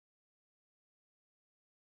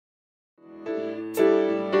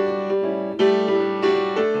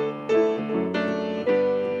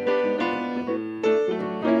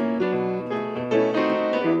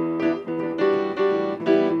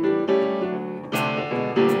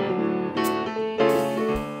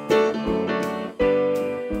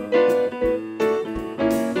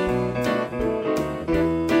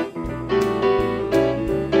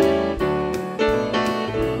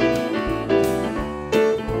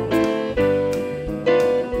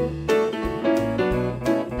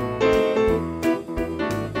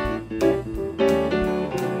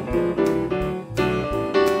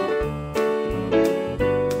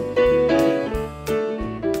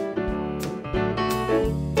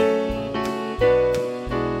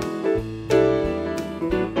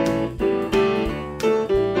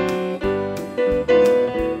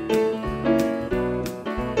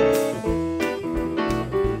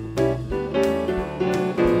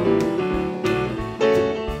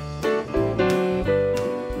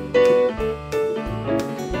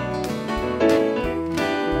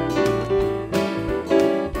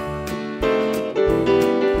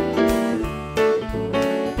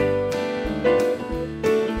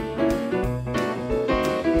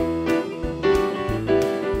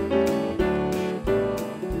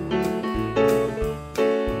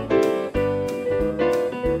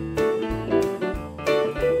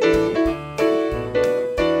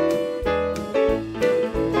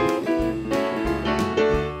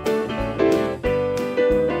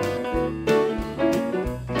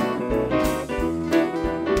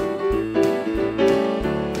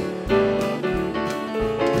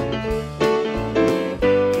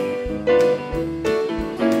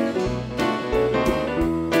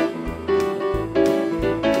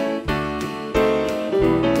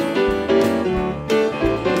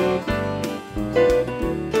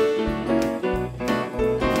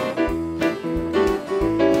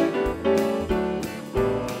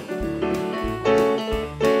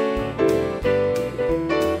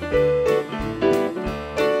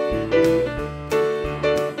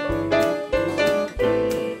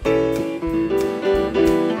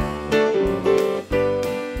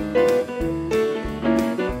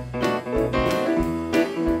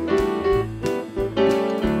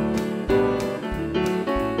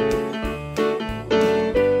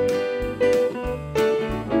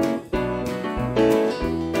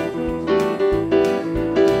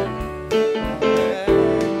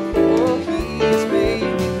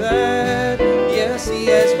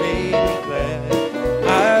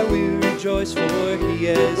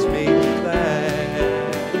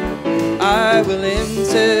I will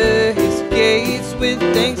enter his gates with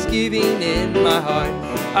thanksgiving in my heart.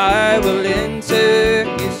 I will enter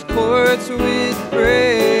his courts with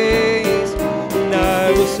praise. And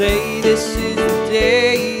I will say, this is the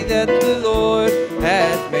day that the Lord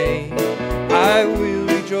hath made. I will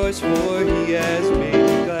rejoice, for he has made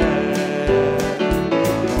me glad.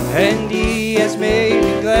 And he has made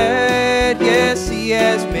me glad. Yes, he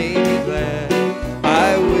has made me glad.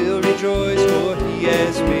 I will rejoice, for he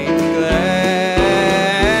has made me glad.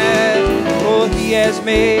 Oh, he has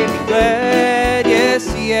made me glad.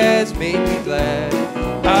 Yes, he has made me glad.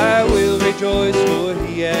 I will rejoice, for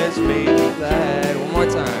he has made me glad. One more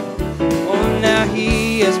time. Oh, now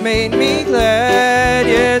he has made me glad.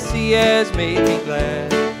 Yes, he has made me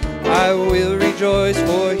glad. I will rejoice,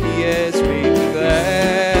 for he has made me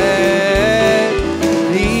glad.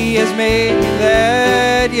 He has made me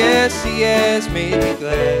glad. Yes, he has made me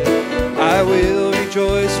glad. I will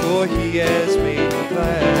rejoice, for he has made me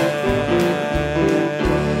glad.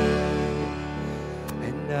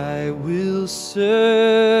 And I will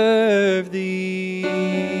serve thee,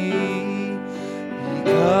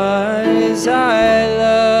 because I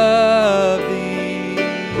love thee.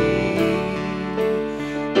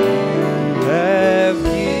 You have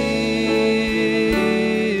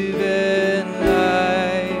given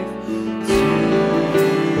life to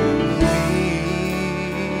me,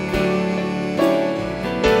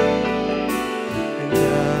 and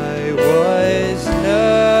I was nothing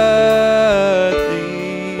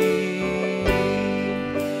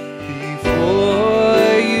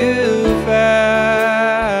before you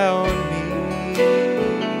found me.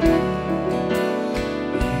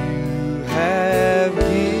 You have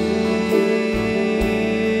given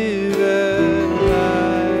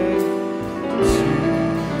life to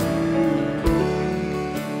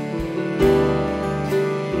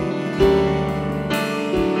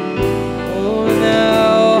Oh,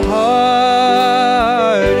 now heartaches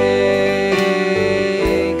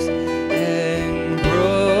and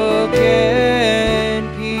broken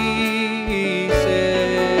pieces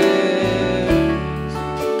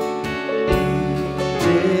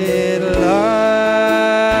did life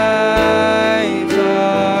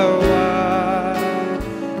are wide.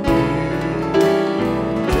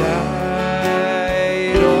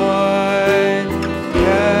 Died on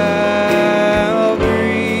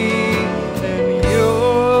Calvary, and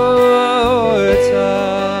your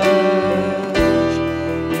touch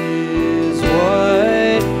is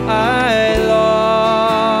what I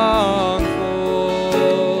long for.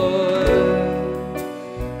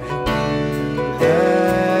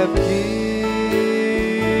 Have given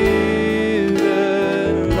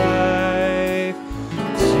life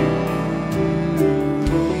to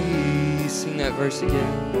me. Sing that verse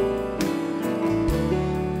again.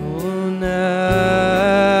 Oh,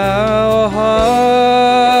 now heartaches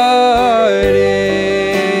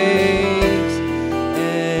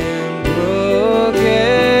and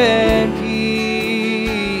broken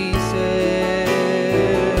pieces,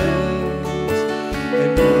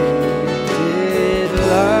 and wounded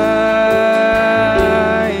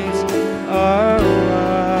lives are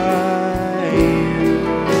why you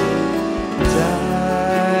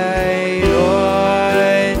died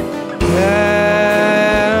on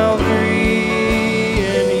Calvary,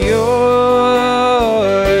 and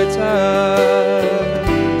your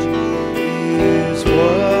touch is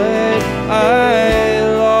what I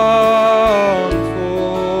long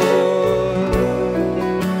for.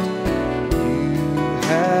 You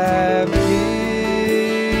have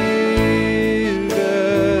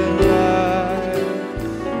given life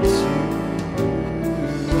to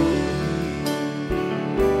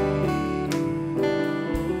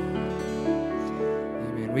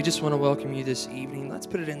Amen. We just want to welcome you this evening. Let's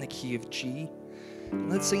put it in the key of G. And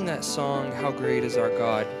let's sing that song, How Great Is Our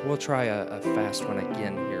God. We'll try a fast one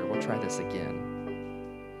again here. We'll try this again.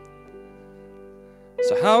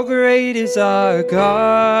 So how great is our God?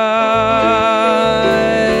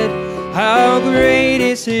 How great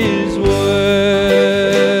is his word?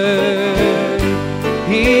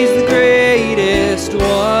 He's the greatest one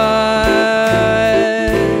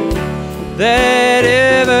that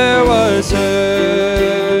ever was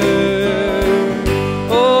heard.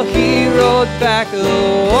 Oh, he rolled back the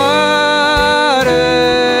waters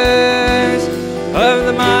of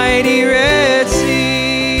the mighty Red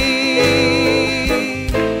Sea,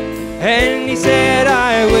 and he said,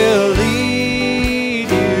 I will lead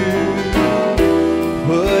you,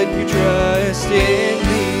 put your trust in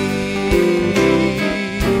me.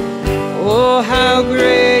 Oh, how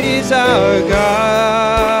great is our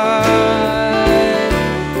God,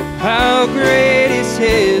 how great is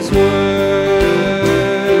his word.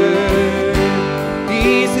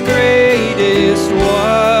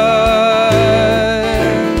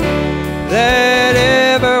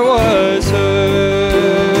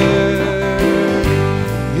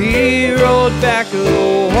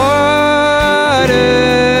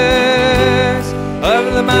 waters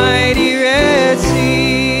of the mighty Red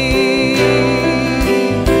Sea.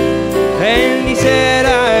 And he said,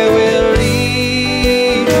 I will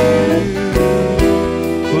lead you.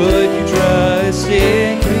 Would you trust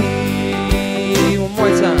in me? One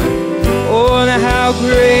more time. Oh, now how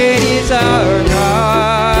great is our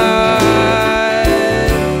God.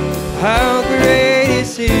 How great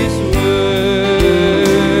is his word.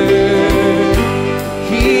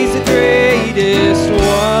 He's the greatest one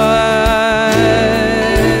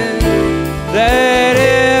that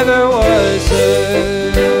ever was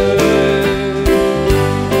heard.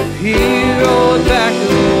 He rolled back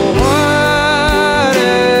the waters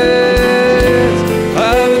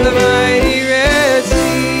of the mighty Red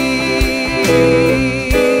Sea.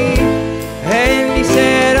 And he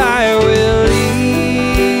said, I will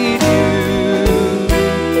lead you.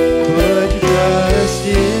 Put your trust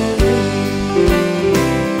in me.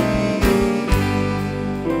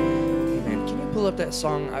 Amen. Can you pull up that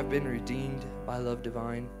song, I've Been Redeemed by Love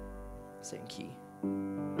Divine? Same key.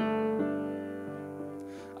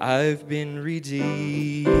 I've been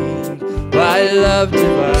redeemed by love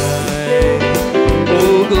divine.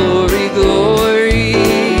 Oh, glory, glory,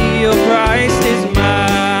 your Christ is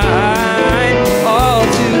mine. All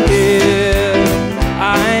to him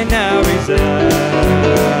I now resign.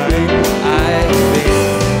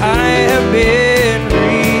 I have been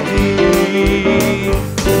redeemed,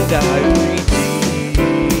 and I'm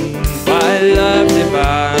redeemed by love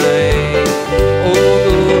divine. Oh,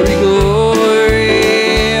 glory, glory,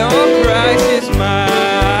 oh, Christ is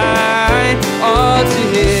mine. All to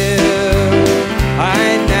him I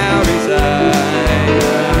now resign.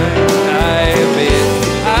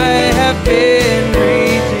 I have been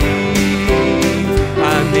redeemed.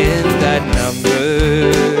 I'm in that number.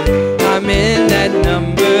 I'm in that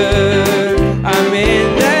number. I'm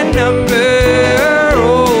in that number.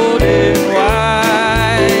 Old and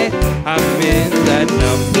wide. I'm in that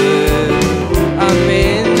number. I'm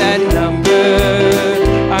in that number.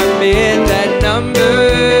 I'm in that number.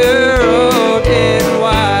 Old and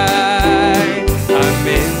wide. I'm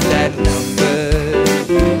in that number.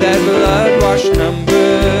 That blood-washed number.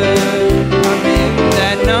 I'm in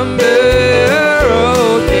that number.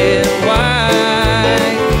 Old and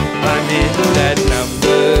wide. I'm in that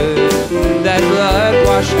number. That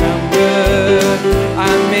blood-washed number.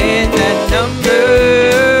 I'm in that number.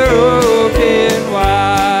 Old and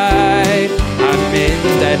wide. I'm in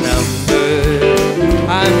that number.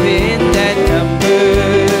 I'm in that number.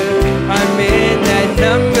 I'm in that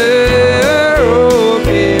number.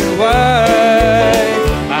 Open wide.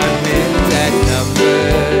 I'm in that number.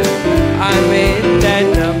 I'm in that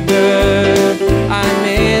number. I'm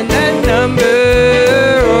in that number.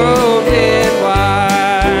 Open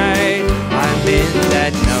wide. I'm in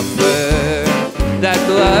that number. That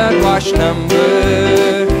blood-washed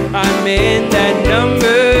number. I'm in that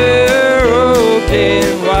number. Open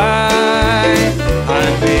wide.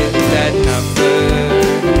 I'm in that number.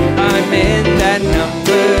 I'm in that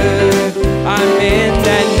number. I'm in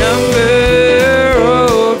that number.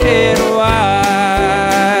 Open wide.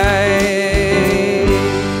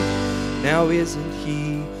 Now isn't he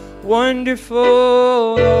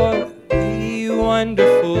wonderful? Lord, he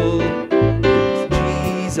wonderful.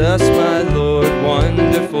 Jesus, my Lord,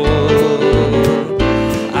 wonderful.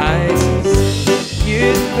 I see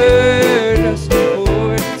you've heard us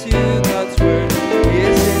according to God's word.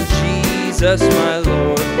 Isn't Jesus, my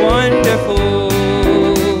Lord, wonderful?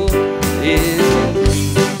 Isn't he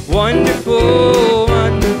wonderful,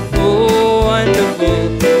 wonderful, wonderful?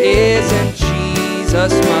 Isn't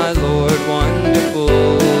Jesus, my Lord, wonderful?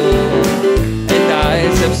 And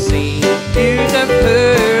eyes have seen, ears have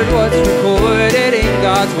heard what's recorded in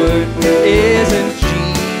God's word. Isn't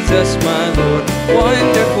Jesus, my Lord,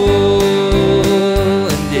 wonderful?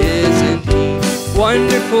 And isn't he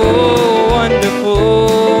wonderful,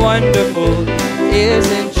 wonderful, wonderful?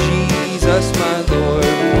 Isn't Jesus, my Lord,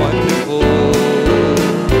 wonderful?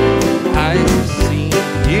 Eyes have seen,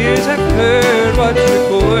 ears have heard what's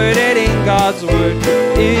recorded in God's word.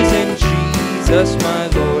 Isn't Jesus, my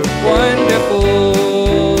Lord, wonderful?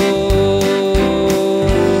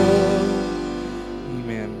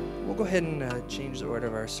 Amen. We'll go ahead and change the order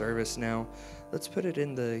of our service now. Let's put it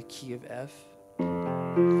in the key of F.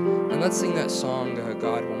 And let's sing that song,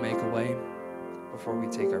 God Will Make a Way, before we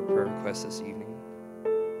take our prayer request this evening.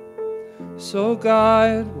 So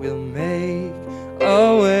God will make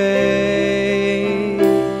a way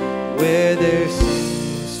where there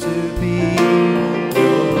seems to be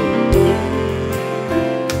no way.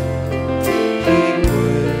 He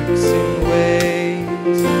works in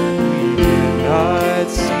ways we do not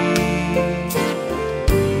see.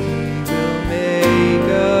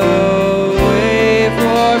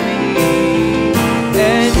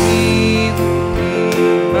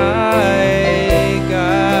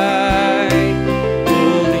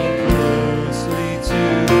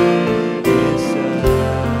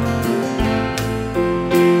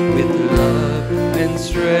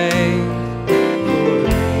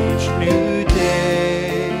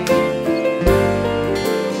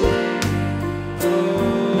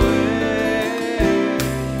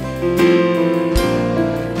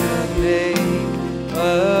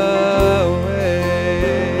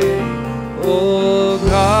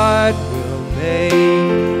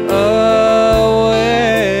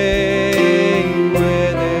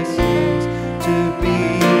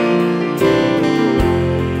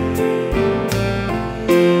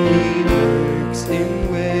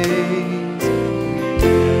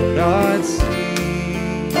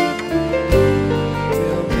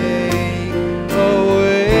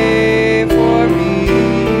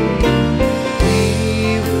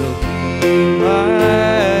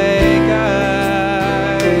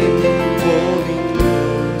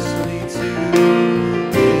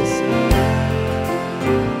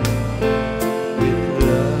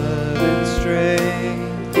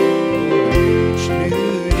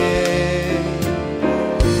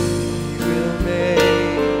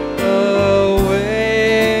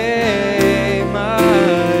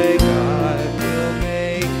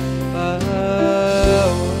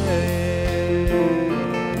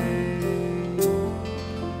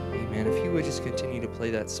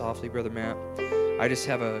 briefly, Brother Matt. I just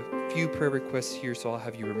have a few prayer requests here, so I'll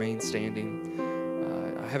have you remain standing.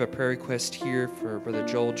 I have a prayer request here for Brother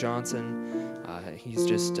Joel Johnson. He's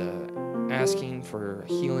just asking for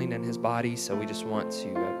healing in his body, so we just want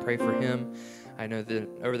to pray for him. I know that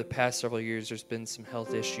over the past several years there's been some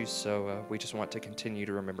health issues, so we just want to continue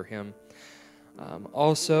to remember him.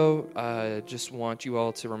 Also, just want you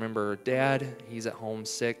all to remember Dad. He's at home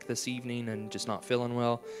sick this evening and just not feeling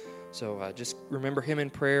well, so just remember him in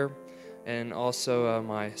prayer. And also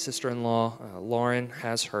my sister-in-law, Lauren,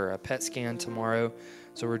 has her PET scan tomorrow,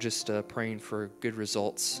 so we're just praying for good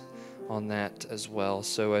results on that as well.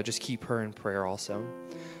 So just keep her in prayer also.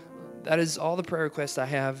 That is all the prayer requests I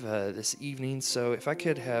have this evening. So if I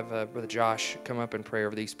could have Brother Josh come up and pray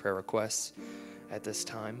over these prayer requests at this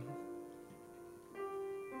time.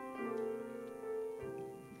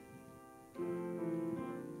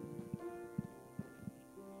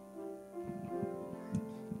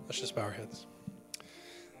 Let's just bow our heads.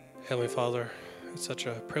 Heavenly Father, it's such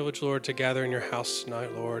a privilege, Lord, to gather in your house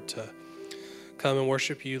tonight, Lord, to come and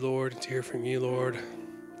worship you, Lord, and to hear from you, Lord.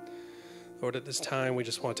 Lord, at this time, we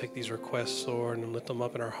just want to take these requests, Lord, and lift them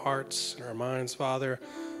up in our hearts and our minds, Father,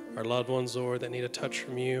 our loved ones, Lord, that need a touch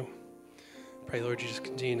from you. Pray, Lord, you just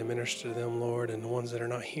continue to minister to them, Lord, and the ones that are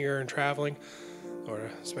not here and traveling,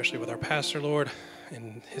 Lord, especially with our pastor, Lord,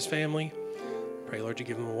 and his family. Pray, Lord, you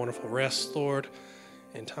give them a wonderful rest, Lord,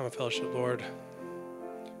 in time of fellowship, Lord,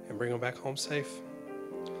 and bring them back home safe.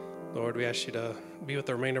 Lord, we ask you to be with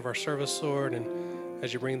the remainder of our service, Lord, and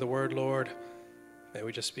as you bring the word, Lord, may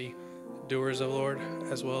we just be doers of the Lord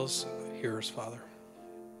as well as hearers, Father.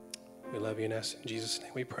 We love you and ask in Jesus'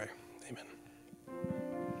 name we pray. Amen.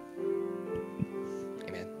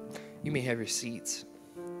 Amen. You may have your seats.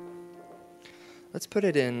 Let's put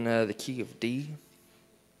it in the key of D.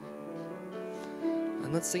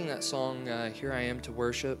 And let's sing that song, Here I Am to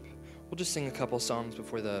Worship. We'll just sing a couple songs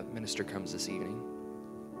before the minister comes this evening.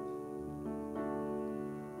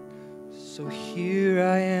 So here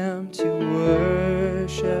I am to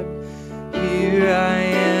worship. Here I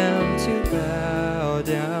am to bow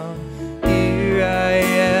down. Here I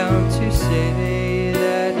am to say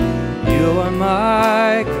that you are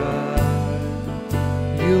my God.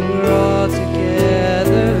 You are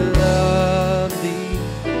altogether lovely,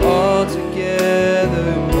 altogether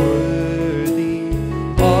worthy,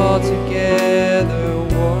 altogether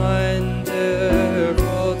wonderful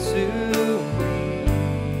to me.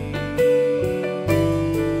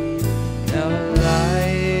 Now,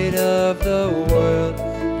 light of the world,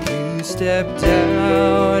 you step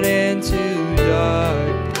down into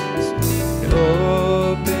darkness and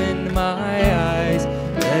open my eyes,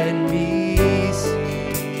 let me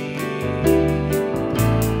see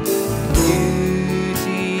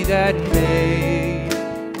beauty that made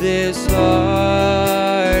this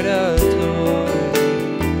heart adore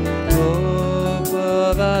you, hope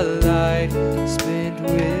of a life spent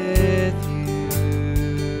with you.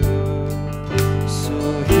 So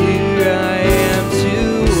here I am to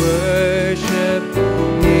worship,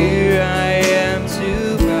 here I am to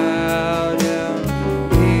bow down,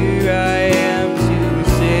 here I am to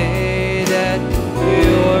say that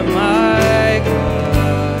you're my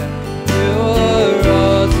God. You're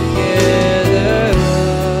altogether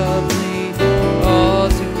lovely,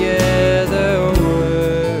 altogether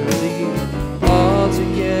worthy,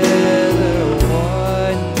 altogether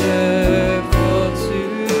wonderful to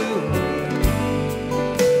me.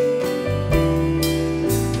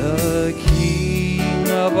 The King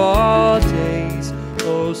of all days,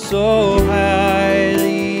 oh so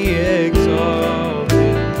highly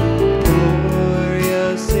exalted,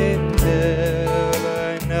 glorious in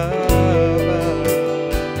heaven above.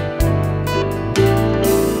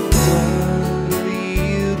 Only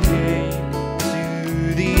you came to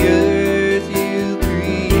the earth you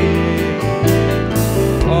created,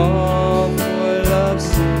 all for love's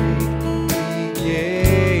sake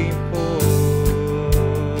became poor.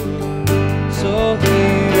 So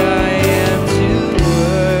here I am to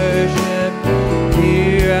worship,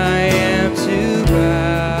 here I am to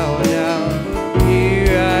bow down,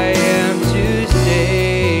 here I am to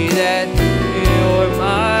say that you're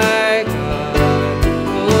my God.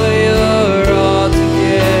 Oh, you're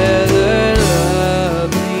altogether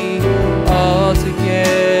lovely,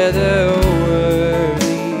 altogether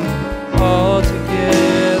worthy,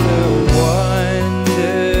 altogether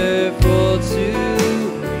wonderful to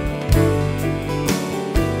me.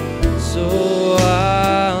 So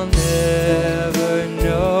I'll never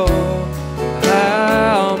know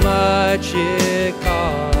how much it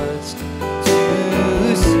costs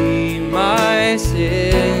to see my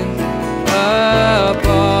sin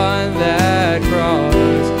upon that cross.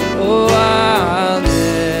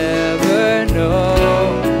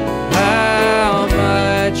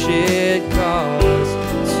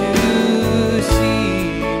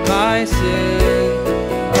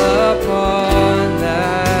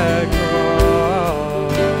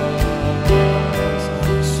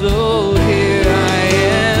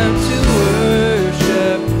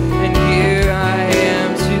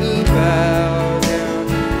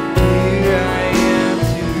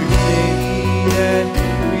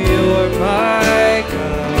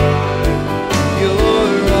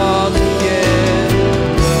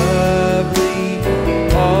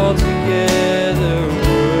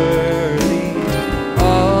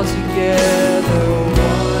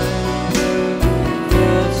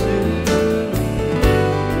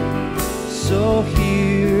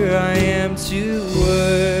 am to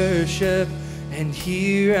worship, and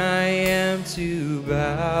here I am to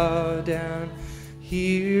bow down.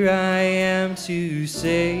 Here I am to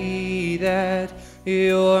say that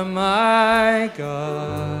you're my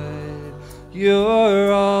God.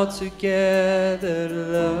 You're altogether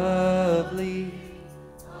lovely,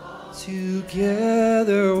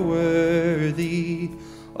 together worthy,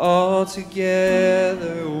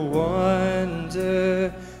 altogether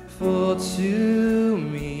wonderful to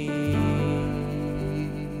me.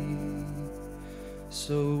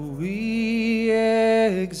 So we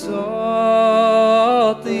exalt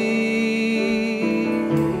thee,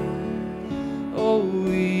 oh,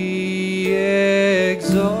 we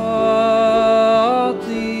exalt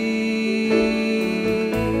thee,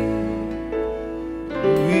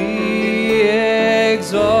 we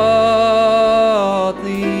exalt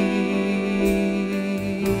thee,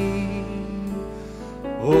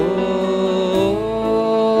 oh.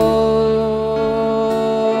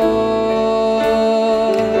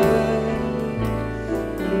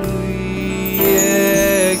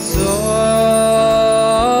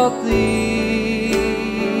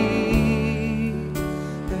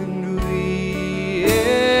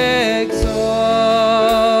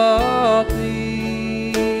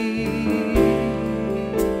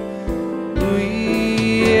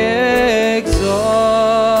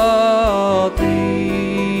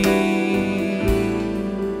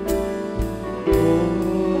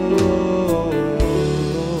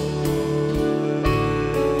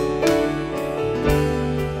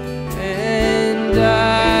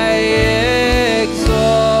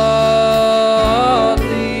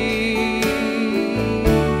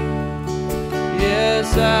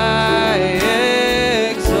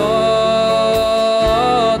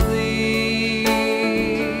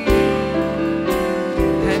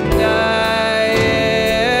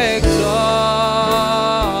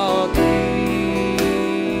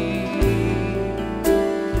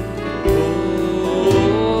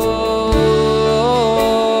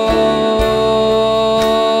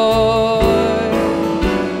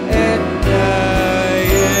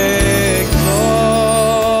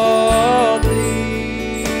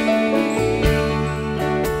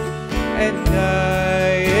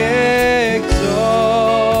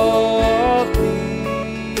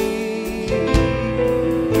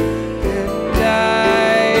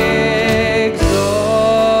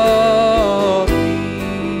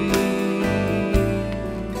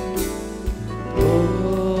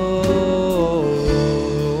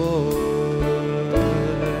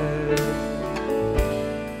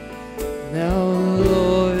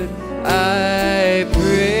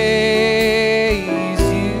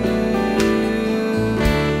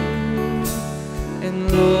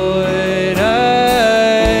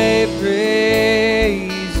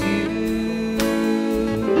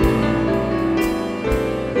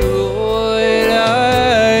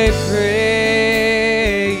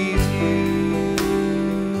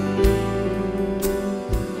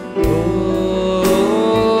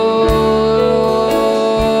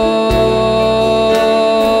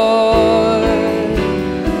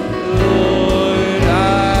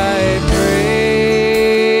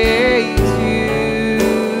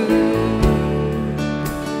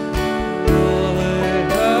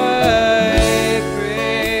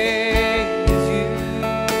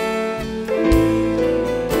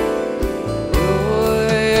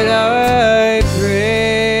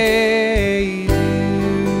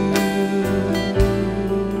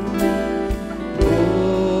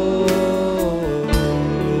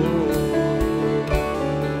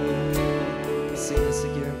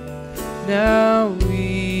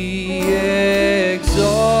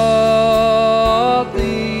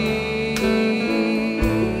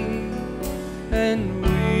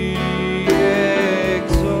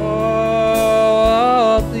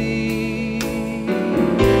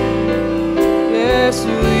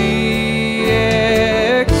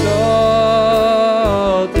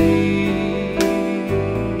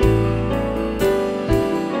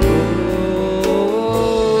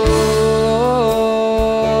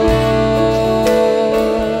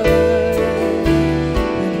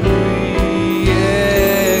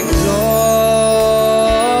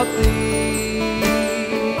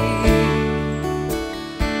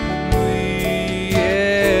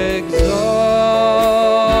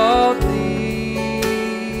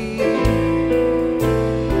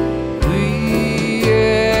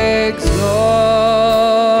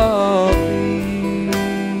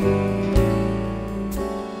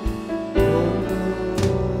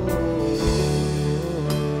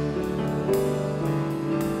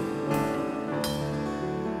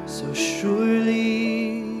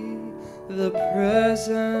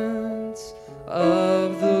 presence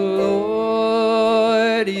of the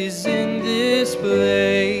Lord is in this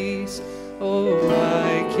place. Oh,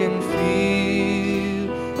 I can feel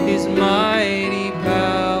His mighty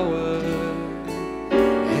power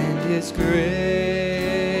and His grace.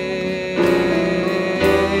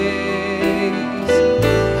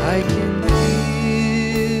 I can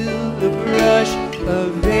feel the brush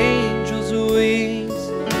of angels' wings.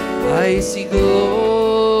 I see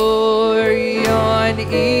glory on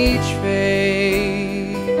each face.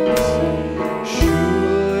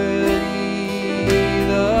 Surely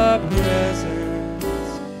the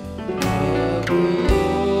presence of the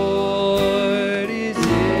Lord is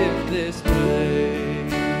in this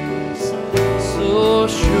place. So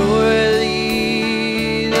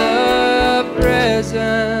surely the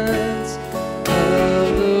presence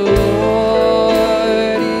of the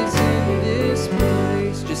Lord is in this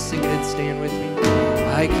place. Just sing it and stand with me.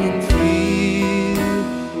 I can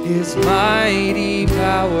feel His mighty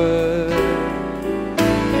power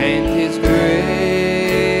and His grace.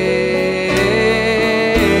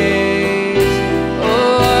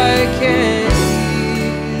 Oh, I can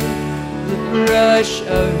feel the brush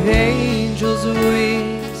of angels'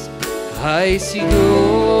 wings. I see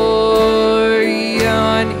glory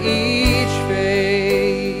on each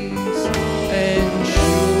face, and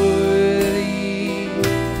surely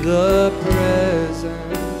the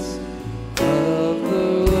presence of the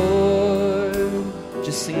Lord.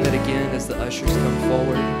 Just sing that again as the ushers come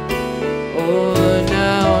forward. Oh,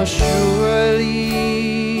 now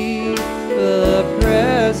surely the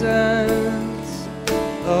presence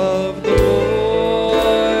of the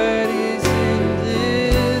Lord is in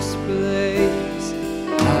this place.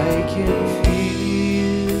 I can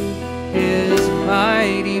feel His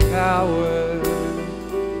mighty power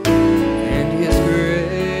and His grace.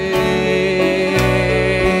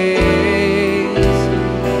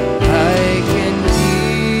 I can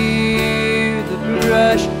hear the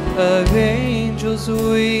brush of angels'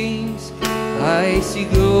 wings. I see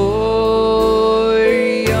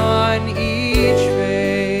glory on each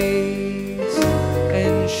face,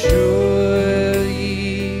 and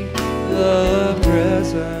surely the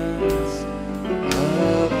presence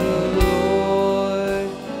of the Lord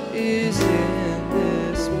is in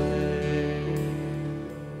this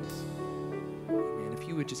place. And if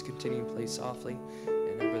you would just continue to play softly,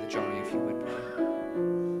 and then Brother Johnny, if you would pray.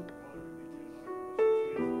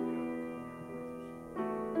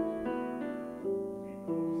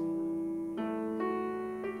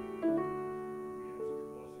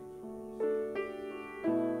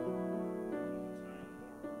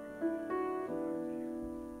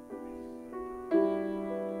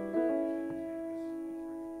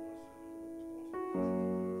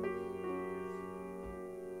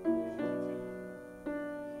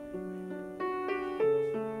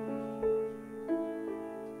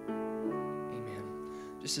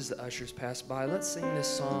 Just as the ushers pass by, let's sing this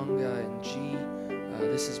song in G.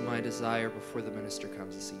 This is my desire before the minister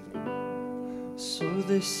comes this evening. So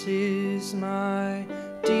this is my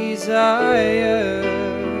desire,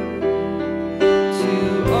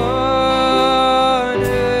 to honor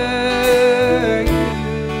you,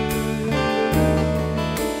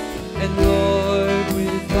 and Lord,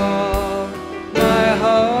 with all my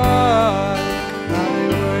heart I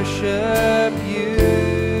worship you.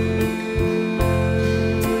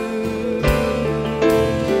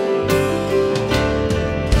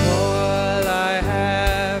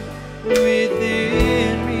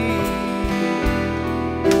 Within me,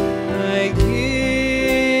 I give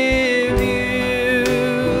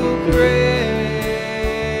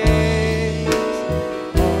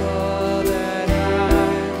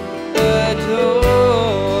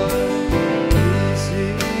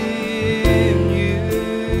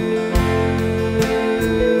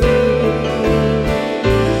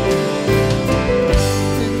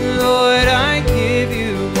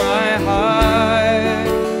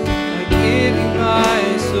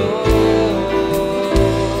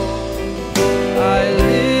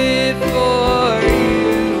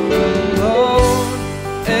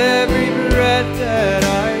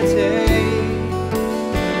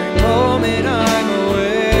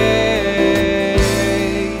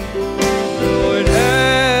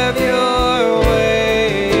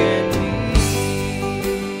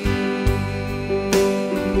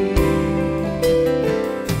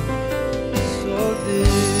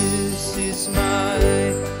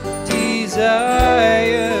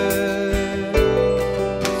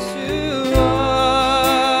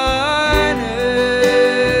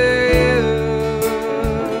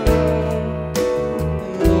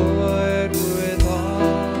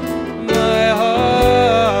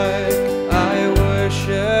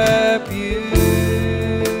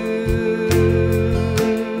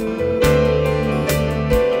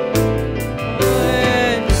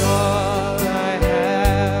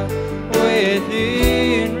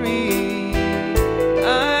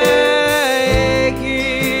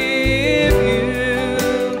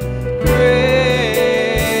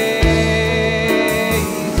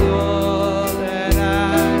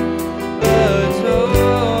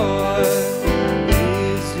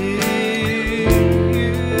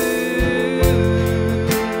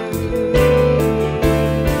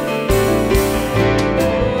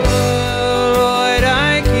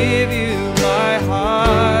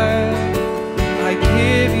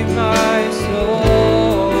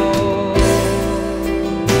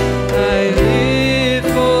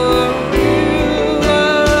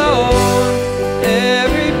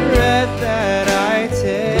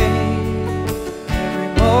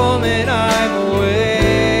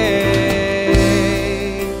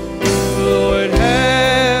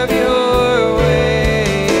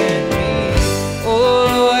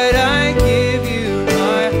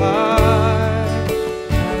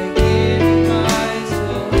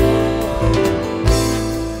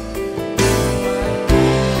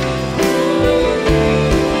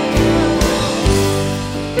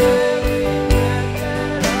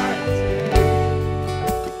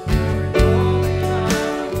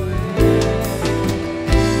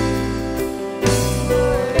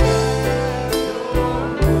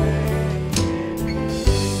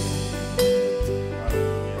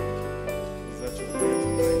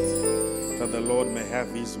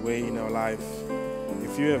His way in our life.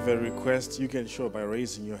 If you have a request, you can show by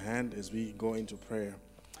raising your hand as we go into prayer.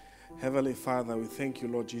 Heavenly Father, we thank you,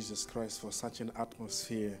 Lord Jesus Christ, for such an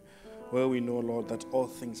atmosphere where we know, Lord, that all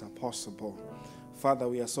things are possible. Father,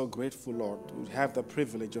 we are so grateful, Lord, to have the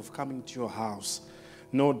privilege of coming to your house.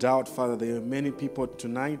 No doubt, Father, there are many people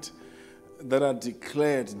tonight that are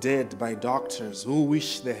declared dead by doctors who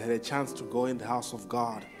wish they had a chance to go in the house of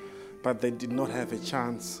God, but they did not have a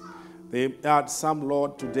chance. There are some,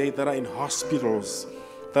 Lord, today that are in hospitals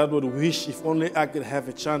that would wish if only I could have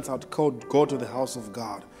a chance, I'd go to the house of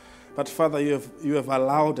God. But Father, you have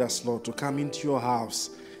allowed us, Lord, to come into your house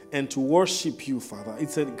and to worship you, Father.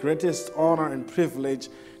 It's the greatest honor and privilege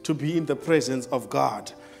to be in the presence of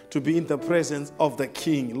God, to be in the presence of the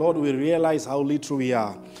King. Lord, we realize how little we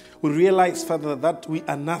are. We realize, Father, that we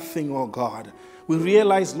are nothing, oh God. We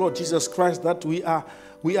realize, Lord Jesus Christ, that we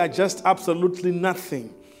are just absolutely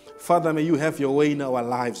nothing. Father, may you have your way in our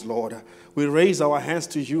lives, Lord. We raise our hands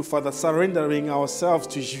to you, Father, surrendering ourselves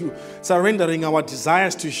to you, surrendering our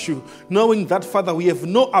desires to you, knowing that, Father, we have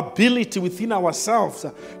no ability within ourselves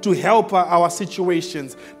to help our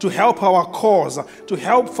situations, to help our cause, to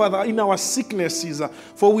help, Father, in our sicknesses.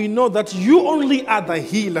 For we know that you only are the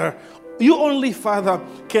healer. You only, Father,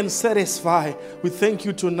 can satisfy. We thank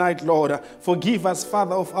you tonight, Lord. Forgive us,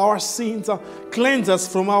 Father, of our sins. Cleanse us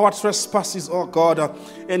from our trespasses, oh God.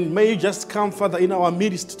 And may you just come, Father, in our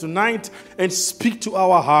midst tonight and speak to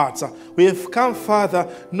our hearts. We have come, Father,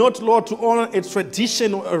 not, Lord, to honor a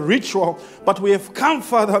tradition or a ritual, but we have come,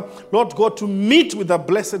 Father, Lord God, to meet with the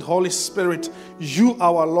blessed Holy Spirit. You,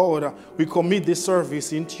 our Lord. We commit this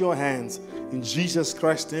service into your hands. In Jesus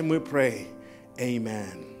Christ's name we pray.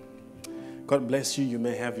 Amen. God bless you. You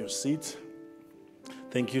may have your seat.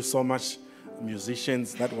 Thank you so much,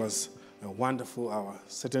 musicians. That was a wonderful hour.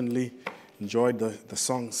 Certainly enjoyed the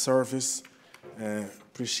song service.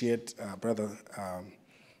 Appreciate Brother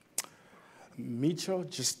Mitchell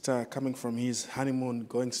just coming from his honeymoon,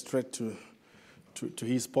 going straight to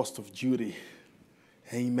his post of duty.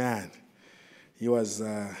 Amen. He is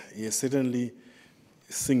certainly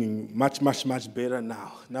singing much better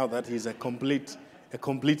now that he's a complete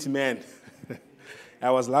man. I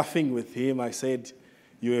was laughing with him. I said,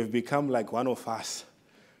 you have become like one of us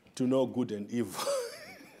to know good and evil.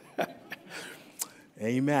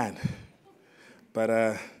 Amen.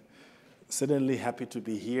 But certainly happy to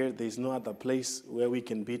be here. There's no other place where we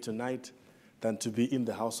can be tonight than to be in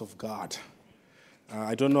the house of God.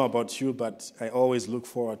 I don't know about you, but I always look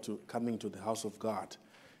forward to coming to the house of God.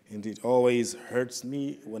 And it always hurts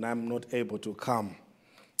me when I'm not able to come.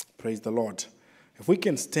 Praise the Lord. If we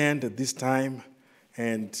can stand at this time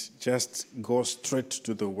and just go straight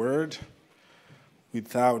to the Word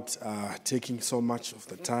without taking so much of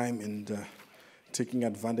the time and taking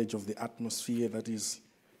advantage of the atmosphere that is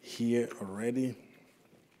here already.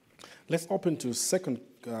 Let's open to 2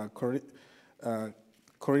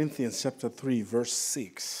 Corinthians chapter 3, verse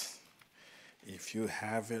 6. If you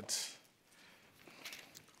have it.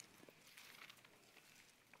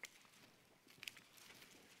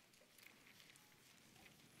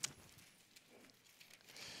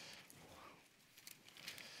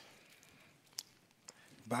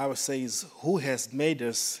 Bible says, who has made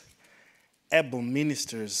us able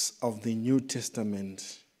ministers of the New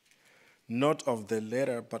Testament, not of the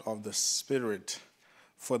letter, but of the Spirit.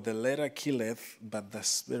 For the letter killeth, but the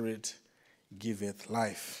Spirit giveth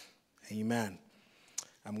life. Amen.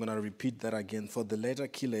 I'm going to repeat that again. For the letter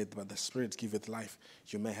killeth, but the Spirit giveth life.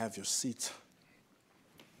 You may have your seat.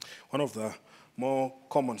 One of the more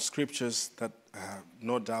common scriptures that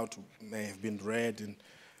no doubt may have been read in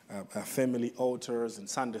family altars and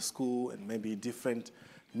Sunday school and maybe different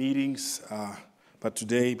meetings. But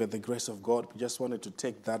today, by the grace of God, we just wanted to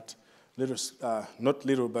take that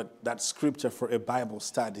that scripture for a Bible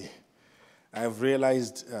study. I have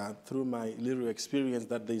realized through my little experience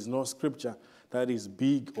that there is no scripture that is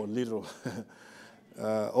big or little.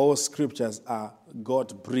 All scriptures are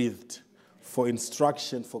God-breathed for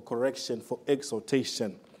instruction, for correction, for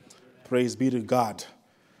exhortation. Praise be to God.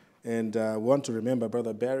 And I want to remember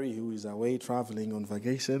Brother Barry, who is away traveling on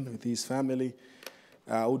vacation with his family.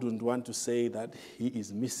 I wouldn't want to say that he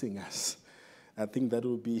is missing us. I think that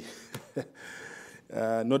would be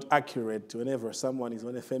not accurate whenever someone is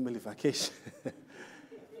on a family vacation.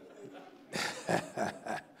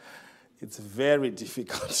 It's very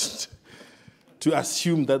difficult to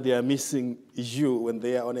assume that they are missing you when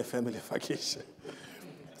they are on a family vacation.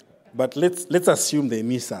 But let's assume they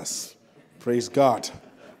miss us. Praise God.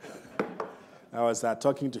 I was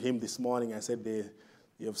talking to him this morning. I said,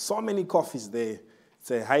 you have so many coffees there. It's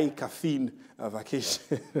a high caffeine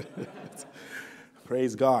vacation.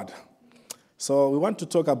 Praise God. So we want to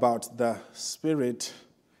talk about the Spirit,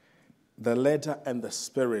 the letter, and the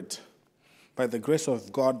Spirit. By the grace of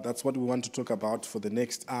God, that's what we want to talk about for the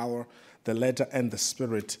next hour, the letter and the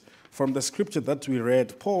Spirit. From the scripture that we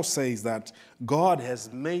read, Paul says that God has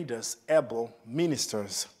made us able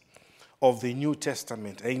ministers of the New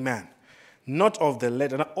Testament. Amen. Not of the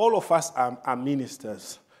letter. Now, all of us are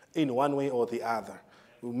ministers in one way or the other.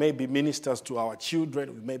 We may be ministers to our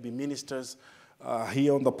children. We may be ministers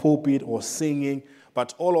here on the pulpit or singing.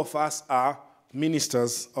 But all of us are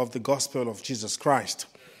ministers of the gospel of Jesus Christ.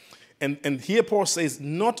 And here Paul says,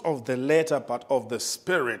 not of the letter, but of the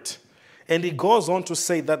Spirit. And he goes on to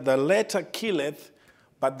say that the letter killeth,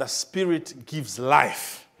 but the Spirit gives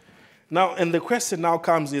life. Now, and the question now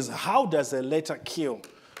comes is, how does a letter kill?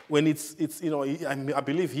 When it's I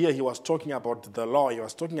believe here he was talking about the law. He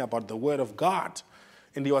was talking about the Word of God.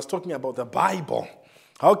 And he was talking about the Bible.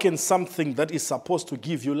 How can something that is supposed to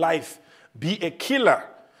give you life be a killer?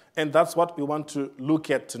 And that's what we want to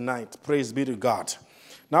look at tonight. Praise be to God.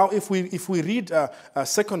 Now, if we read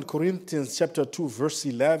 2 Corinthians chapter 2, verse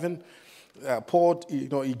 11, Paul,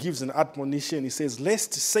 he gives an admonition. He says,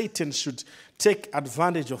 lest Satan should take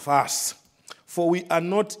advantage of us, for we are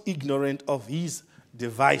not ignorant of his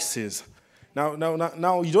devices. Now,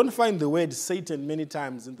 you don't find the word Satan many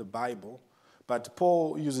times in the Bible, but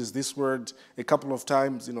Paul uses this word a couple of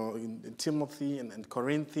times, in Timothy and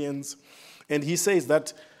Corinthians. And he says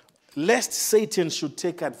that lest Satan should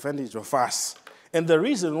take advantage of us. And the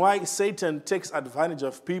reason why Satan takes advantage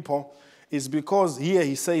of people is because here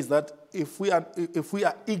he says that if we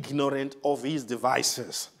are ignorant of his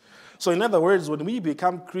devices. So in other words, when we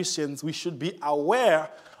become Christians, we should be aware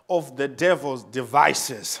of the devil's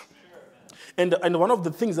devices. And one of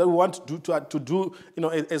the things that we want to do,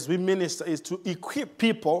 as we minister, is to equip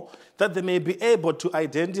people that they may be able to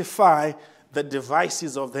identify the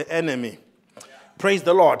devices of the enemy. Yeah. Praise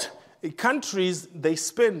the Lord. Countries, they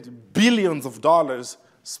spend billions of dollars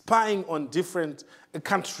spying on different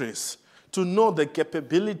countries to know the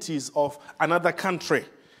capabilities of another country.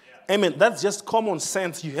 Yeah. Amen. That's just common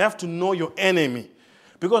sense. You have to know your enemy.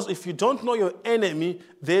 Because if you don't know your enemy,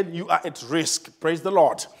 then you are at risk. Praise the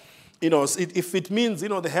Lord. If it means,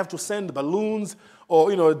 they have to send balloons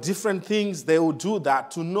or, different things, they will do that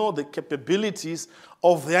to know the capabilities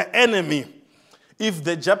of their enemy. If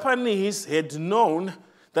the Japanese had known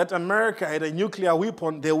that America had a nuclear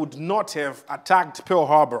weapon, they would not have attacked Pearl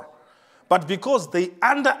Harbor. But because they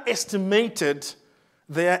underestimated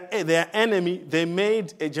their enemy, they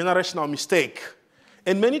made a generational mistake.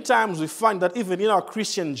 And many times we find that even in our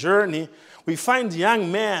Christian journey, we find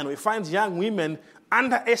young men, we find young women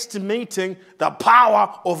underestimating the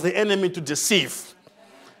power of the enemy to deceive.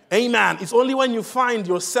 Amen. It's only when you find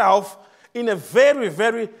yourself in a very,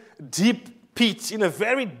 very deep pit, in a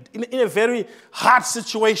very hard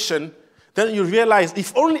situation, then you realize,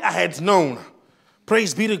 if only I had known.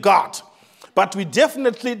 Praise be to God. But we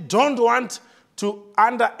definitely don't want to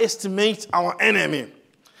underestimate our enemy.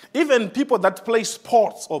 Even people that play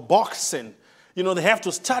sports or boxing, they have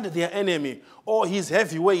to study their enemy. Oh, he's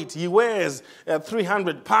heavyweight. He weighs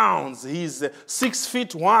 300 pounds. He's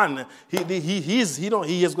 6'1".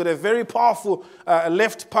 He has got a very powerful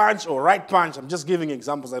left punch or right punch. I'm just giving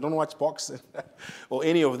examples. I don't watch boxing or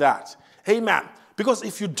any of that. Amen. Because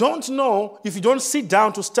if you don't know, if you don't sit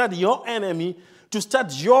down to study your enemy, to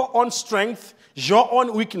study your own strength, your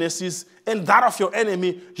own weaknesses, and that of your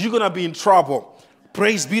enemy, you're going to be in trouble.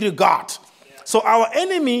 Praise be to God. So our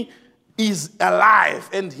enemy is alive,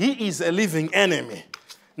 and he is a living enemy.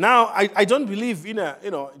 Now, I don't believe in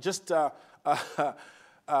just a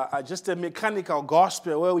mechanical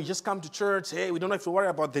gospel where we just come to church. Hey, we don't have to worry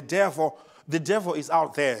about the devil. The devil is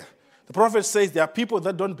out there. The prophet says there are people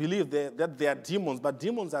that don't believe that they are demons, but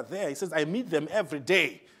demons are there. He says, I meet them every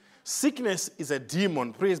day. Sickness is a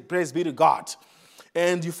demon. Praise be to God.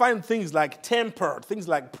 And you find things like temper, things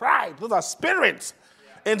like pride. Those are spirits.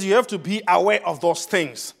 Yeah. And you have to be aware of those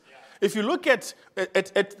things. If you look at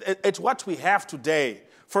what we have today,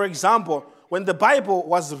 for example, when the Bible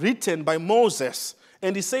was written by Moses,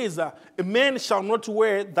 and he says, a man shall not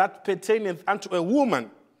wear that pertaineth unto a woman,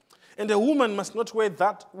 and a woman must not wear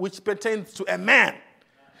that which pertains to a man.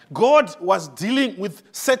 God was dealing with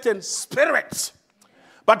certain spirits.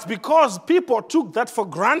 But because people took that for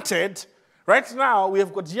granted, right now we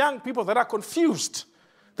have got young people that are confused.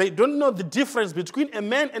 They don't know the difference between a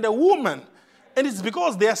man and a woman. And it's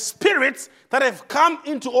because they are spirits that have come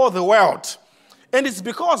into all the world. And it's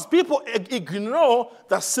because people ignore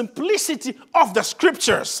the simplicity of the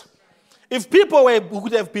scriptures. If people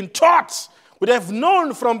would have been taught would have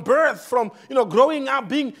known from birth, from, growing up,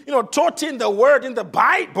 being, taught in the Word, in the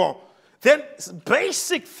Bible, then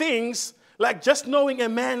basic things like just knowing a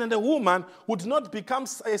man and a woman would not become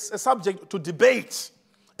a subject to debate.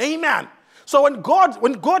 Amen. So when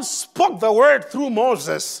God spoke the word through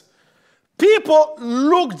Moses, people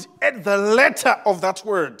looked at the letter of that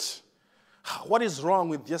word. What is wrong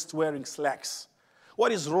with just wearing slacks?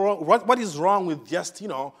 What is wrong? What is wrong with just,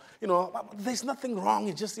 there's nothing wrong.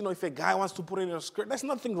 It's just, if a guy wants to put it in a skirt, there's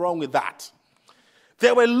nothing wrong with that.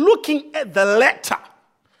 They were looking at the letter.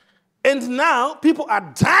 And now people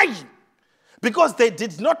are dying because they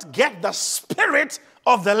did not get the spirit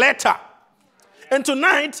of the letter. And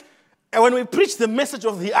tonight, when we preach the message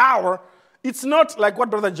of the hour, it's not like what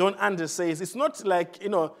Brother John Anders says. It's not like,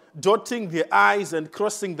 dotting the I's and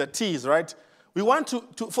crossing the T's, right? We want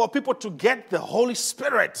for people to get the Holy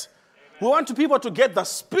Spirit. We want people to get the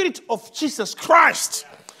Spirit of Jesus Christ.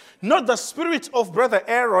 Not the spirit of Brother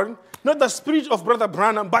Aaron, not the spirit of Brother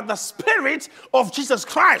Branham, but the Spirit of Jesus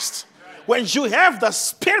Christ. When you have the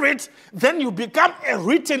Spirit, then you become a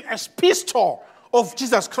written epistle of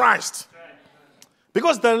Jesus Christ.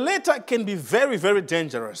 Because the letter can be very, very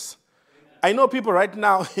dangerous. I know people right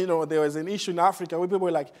now, there was an issue in Africa where people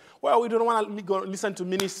were like, well, we don't want to listen to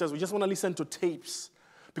ministers. We just want to listen to tapes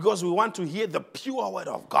because we want to hear the pure word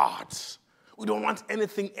of God. We don't want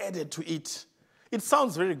anything added to it. It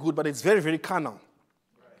sounds very good, but it's very, very carnal.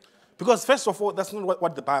 Because first of all, that's not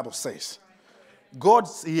what the Bible says. God,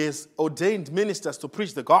 He has ordained ministers to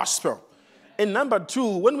preach the gospel. And number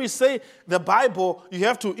two, when we say the Bible, you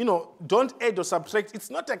have to, don't add or subtract. It's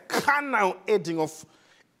not a carnal adding of,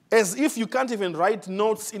 as if you can't even write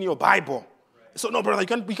notes in your Bible. So no, brother,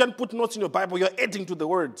 you can't put notes in your Bible. You're adding to the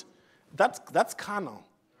word. That's carnal.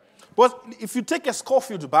 But if you take a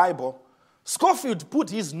Scofield Bible, Scofield put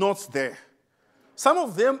his notes there. Some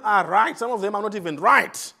of them are right. Some of them are not even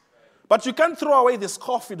right. But you can't throw away the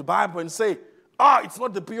Scofield Bible and say, it's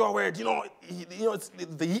not the pure word. He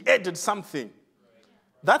added something.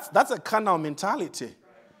 That's a carnal mentality.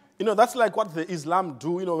 That's like what the Islam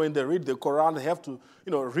do. When they read the Quran, they have to,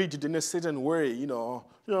 read it in a certain way.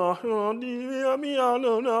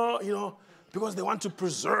 Because they want to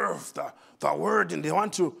preserve the word and they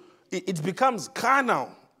want to. It becomes carnal.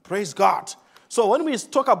 Praise God. So when we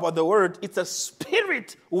talk about the word, it's a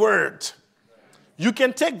spirit word. You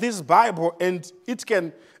can take this Bible and it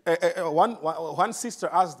can. One sister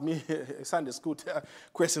asked me a Sunday school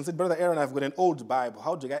question. Said, Brother Aaron, I've got an old Bible.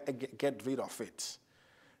 How do I get rid of it?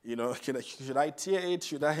 Should I tear it?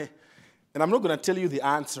 Should I? And I'm not going to tell you the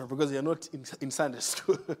answer because you're not in Sunday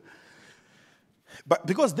school. But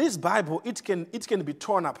because this Bible, it can be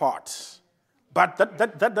torn apart. But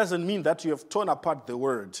that doesn't mean that you have torn apart the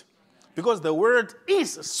word. Because the word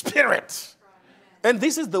is spirit. And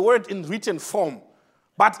this is the word in written form.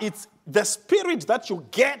 But it's the spirit that you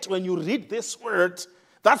get when you read this word.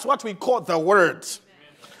 That's what we call the word.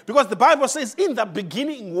 Because the Bible says, in the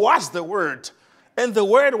beginning was the word. And the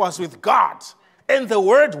word was with God. And the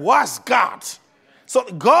word was God. So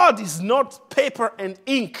God is not paper and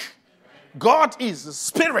ink. God is the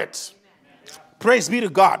spirit. Praise be to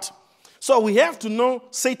God. So we have to know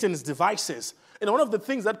Satan's devices. And one of the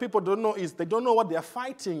things that people don't know is they don't know what they are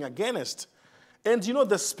fighting against. And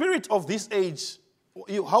the spirit of this age,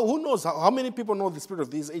 who knows how many people know the spirit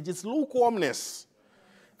of this age? It's lukewarmness.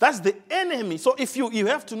 That's the enemy. So if you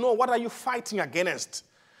have to know what are you fighting against.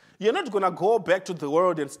 You're not going to go back to the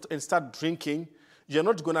world and start drinking. You're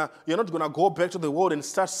not going to go back to the world and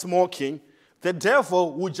start smoking. The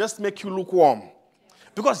devil will just make you lukewarm.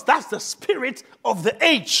 Because that's the spirit of the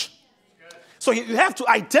age. So you have to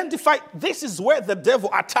identify this is where the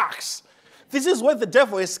devil attacks. This is where the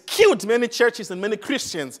devil has killed many churches and many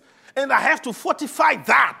Christians. And I have to fortify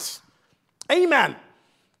that. Amen.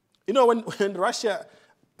 When Russia,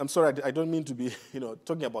 I'm sorry, I don't mean to be,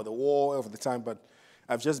 talking about the war all the time, but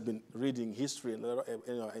I've just been reading history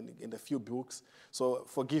in a few books. So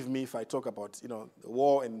forgive me if I talk about, the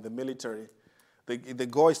war and the military. The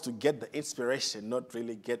goal is to get the inspiration, not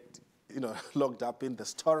really get, locked up in the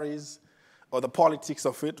stories or the politics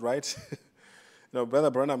of it, right? Brother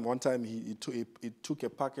Branham, one time he took a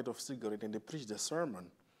packet of cigarettes and he preached a sermon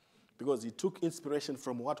because he took inspiration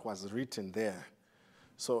from what was written there.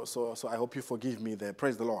 So I hope you forgive me there.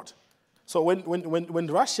 Praise the Lord. So when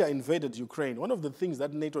Russia invaded Ukraine, one of the things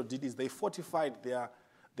that NATO did is they fortified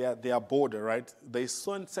their border, right? They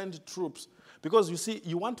sent troops. Because you see,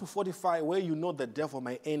 you want to fortify where you know the devil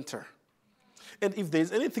may enter. And if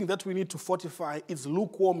there's anything that we need to fortify, it's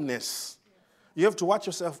lukewarmness. You have to watch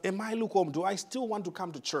yourself. Am I lukewarm? Do I still want to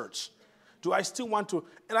come to church? Do I still want to?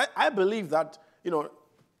 And I believe that,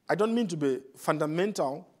 I don't mean to be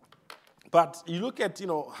fundamental, but you look at,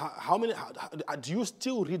 how do you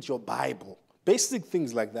still read your Bible? Basic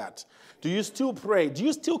things like that. Do you still pray? Do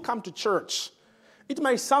you still come to church? It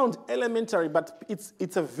might sound elementary, but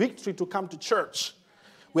it's a victory to come to church.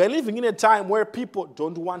 We are living in a time where people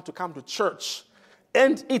don't want to come to church.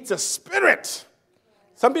 And it's a spirit.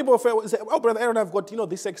 Some people say, oh, Brother Aaron, I've got,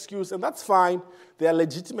 this excuse, and that's fine. They are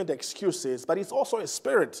legitimate excuses, but it's also a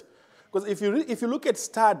spirit. Because if you look at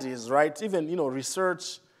studies, right, even,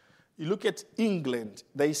 research, you look at England,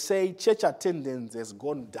 they say church attendance has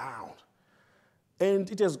gone down.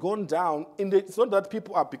 And it has gone down. It's not that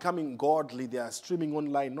people are becoming godly, they are streaming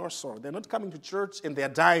online, nor so. They're not coming to church, and they're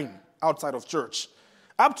dying outside of church.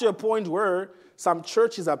 Up to a point where some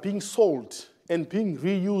churches are being sold and being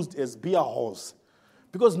reused as beer halls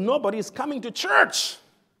because nobody is coming to church.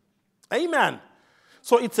 Amen.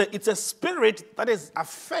 So it's a spirit that is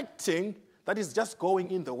affecting, that is just going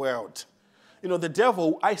in the world. The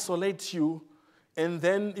devil will isolate you, and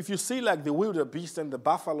then if you see like the wildebeest and the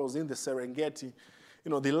buffaloes in the Serengeti,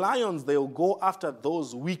 the lions, they'll go after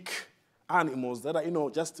those weak animals that are,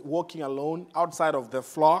 just walking alone outside of the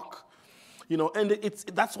flock. And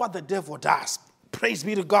that's what the devil does. Praise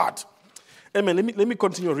be to God. Amen. Let me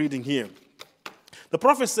continue reading here. The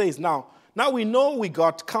prophet says, now we know we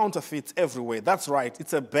got counterfeits everywhere. That's right.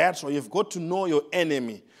 It's a battle. You've got to know your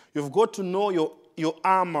enemy. You've got to know your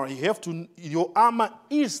armor. Your armor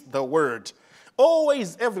is the word.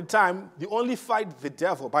 Always, every time, you only fight the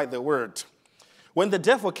devil by the word. When the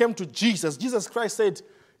devil came to Jesus, Jesus Christ said,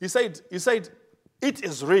 he said, it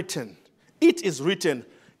is written. It is written.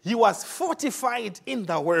 He was fortified in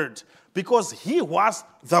the word because he was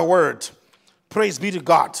the word. Praise be to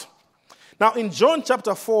God. Now in John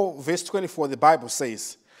chapter 4, verse 24, the Bible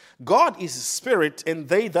says, God is spirit, and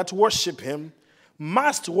they that worship him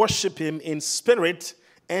must worship him in spirit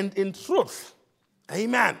and in truth.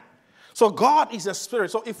 Amen. So God is a spirit.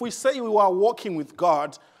 So if we say we are walking with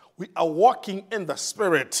God, we are walking in the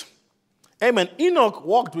spirit. Amen. Enoch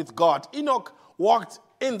walked with God. Enoch walked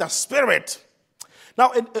in the spirit. Now,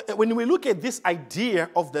 when we look at this idea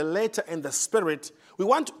of the letter and the spirit, we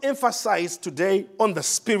want to emphasize today on the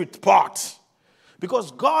spirit part.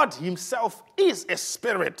 Because God himself is a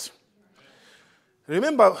spirit.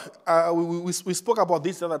 Remember, we spoke about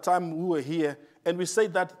this the other time we were here, and we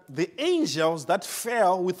said that the angels that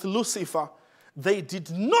fell with Lucifer, they did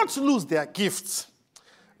not lose their gifts.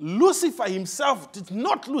 Lucifer himself did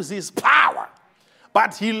not lose his power,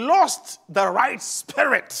 but he lost the right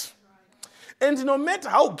spirit. And no matter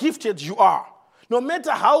how gifted you are, no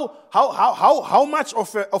matter how much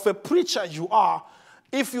of a preacher you are,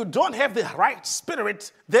 if you don't have the right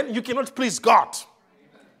spirit, then you cannot please God.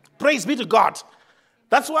 Praise be to God.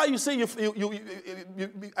 That's why you say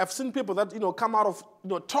I've seen people that come out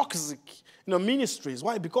of toxic ministries.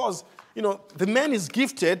 Why? Because the man is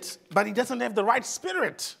gifted, but he doesn't have the right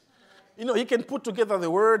spirit. He can put together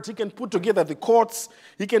the word, he can put together the quotes,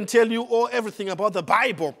 he can tell you everything about the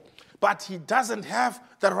Bible, but he doesn't have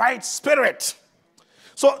the right spirit.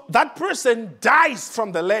 So that person dies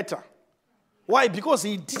from the letter. Why? Because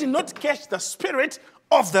he did not catch the spirit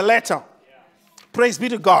of the letter. Praise be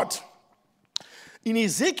to God. In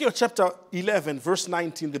Ezekiel chapter 11, verse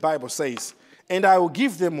 19, the Bible says, and I will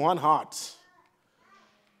give them one heart.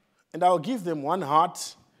 And I will give them one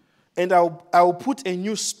heart, and I will put a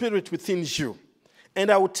new spirit within you.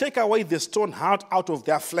 And I will take away the stone heart out of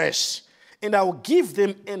their flesh. And I will give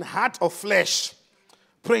them an heart of flesh.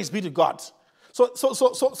 Praise be to God.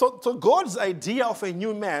 So God's idea of a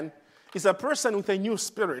new man is a person with a new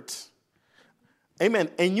spirit. Amen.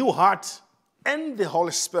 A new heart and the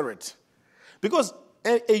Holy Spirit. Because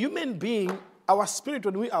a human being, our spirit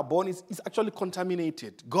when we are born is actually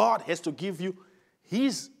contaminated. God has to give you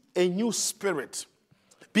a new spirit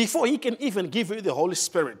before he can even give you the Holy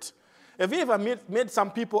Spirit. Have you ever met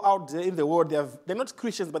some people out there in the world, they're not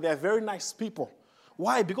Christians, but they are very nice people.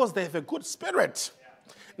 Why? Because they have a good spirit.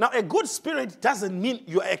 Now, a good spirit doesn't mean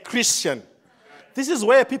you're a Christian. This is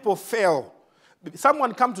where people fail.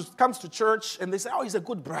 Someone comes to church and they say, oh, he's a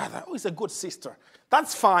good brother, oh, he's a good sister.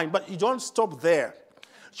 That's fine, but you don't stop there.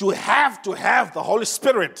 You have to have the Holy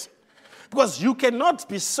Spirit. Because you cannot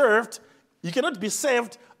be saved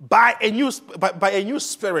by a new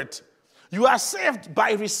spirit. You are saved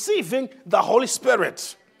by receiving the Holy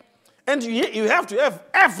Spirit. And you have to have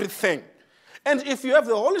everything. And if you have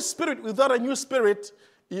the Holy Spirit without a new spirit,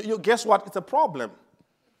 you guess what? It's a problem.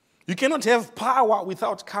 You cannot have power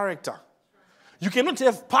without character. You cannot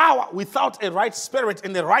have power without a right spirit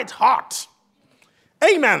and a right heart.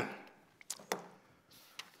 Amen.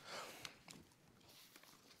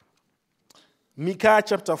 Micah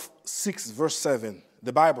chapter 6, verse 7,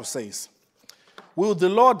 the Bible says, will the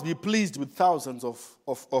Lord be pleased with thousands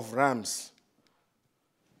of rams?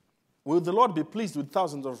 Will the Lord be pleased with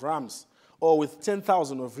thousands of rams, or with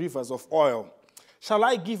 10,000 of rivers of oil? Shall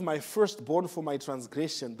I give my firstborn for my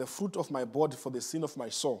transgression, the fruit of my body for the sin of my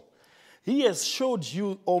soul? He has showed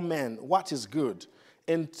you, O man, what is good,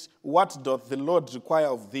 and what doth the Lord require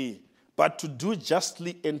of thee, but to do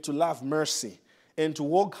justly and to love mercy, and to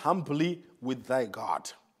walk humbly with thy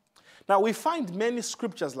God. Now, we find many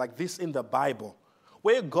scriptures like this in the Bible,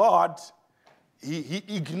 where God, he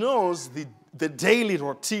ignores the daily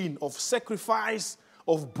routine of sacrifice,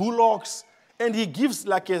 of bullocks, and he gives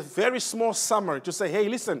like a very small summary to say, hey,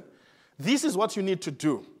 listen, this is what you need to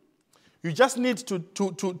do. You just need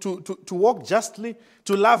to walk justly,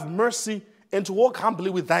 to love mercy, and to walk humbly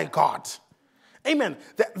with thy God. Amen.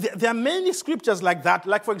 There are many scriptures like that.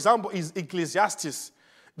 Like, for example, is Ecclesiastes.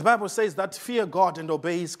 The Bible says that fear God and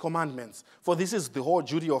obey his commandments, for this is the whole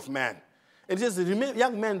duty of man. It says,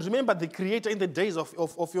 young men, remember the Creator in the days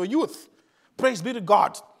of your youth. Praise be to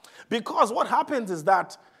God. Because what happens is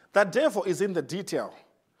that devil is in the detail.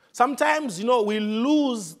 Sometimes, we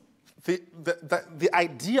lose the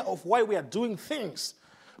idea of why we are doing things,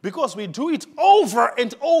 because we do it over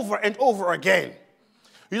and over and over again.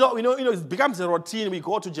 It becomes a routine. We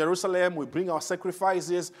go to Jerusalem, we bring our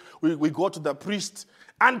sacrifices, we go to the priest,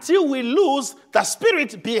 until we lose the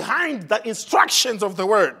spirit behind the instructions of the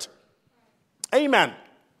word. Amen.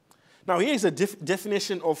 Now, here is a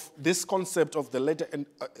definition of this concept of the letter and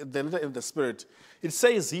the spirit. It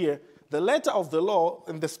says here, the letter of the law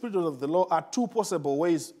and the spirit of the law are two possible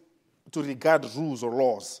ways to regard rules or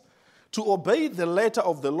laws. To obey the letter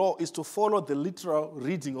of the law is to follow the literal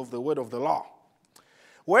reading of the word of the law.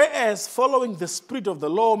 Whereas following the spirit of the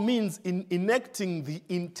law means enacting the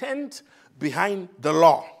intent behind the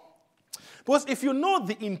law. Because if you know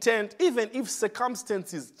the intent, even if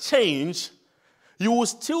circumstances change, you will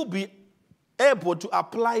still be able to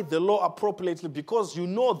apply the law appropriately because you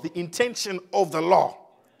know the intention of the law.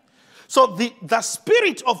 So the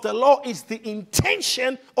spirit of the law is the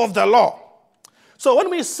intention of the law. So when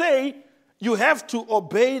we say you have to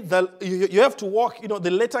obey, you have to walk,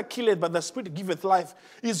 the letter killeth, but the spirit giveth life,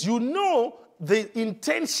 is the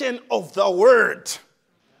intention of the word.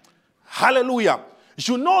 Hallelujah.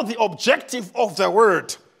 You know the objective of the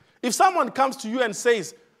word. If someone comes to you and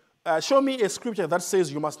says, show me a scripture that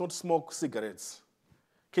says you must not smoke cigarettes,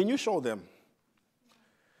 can you show them?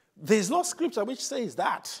 There's no scripture which says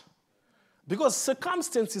that. Because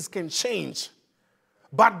circumstances can change.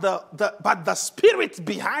 But the spirit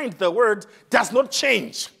behind the word does not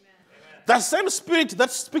change. Amen. The same spirit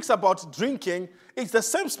that speaks about drinking is the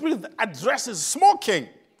same spirit that addresses smoking.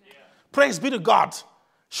 Yeah. Praise be to God.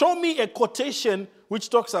 Show me a quotation which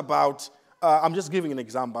talks about, I'm just giving an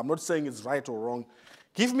example. I'm not saying it's right or wrong.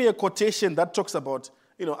 Give me a quotation that talks about,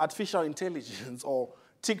 artificial intelligence or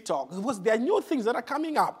TikTok. Because there are new things that are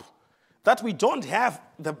coming up that we don't have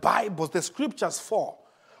the Bible, the scriptures for.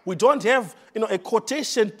 We don't have, a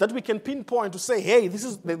quotation that we can pinpoint to say, hey, this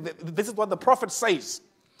is what the prophet says.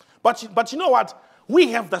 But you know what?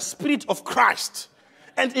 We have the Spirit of Christ.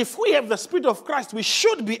 And if we have the Spirit of Christ, we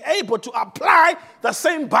should be able to apply the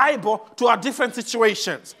same Bible to our different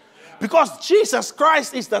situations. Because Jesus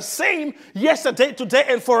Christ is the same yesterday, today,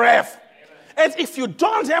 and forever. And if you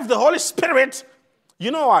don't have the Holy Spirit,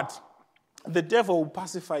 you know what? The devil will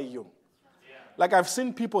pacify you. Like I've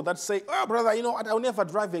seen people that say, oh, brother, I'll never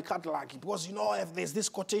drive a Cadillac because, if there's this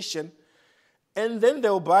quotation. And then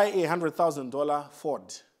they'll buy a $100,000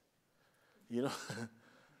 Ford.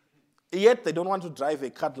 Yet they don't want to drive a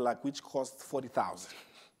Cadillac which costs $40,000.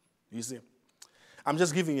 You see? I'm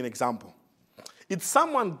just giving you an example. It's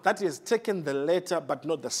someone that has taken the letter but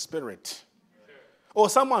not the spirit. Or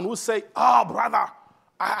someone who say, oh, brother,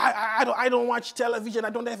 I don't watch television. I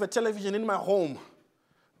don't have a television in my home.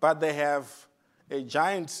 But they have a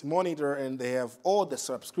giant monitor and they have all the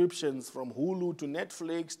subscriptions from Hulu to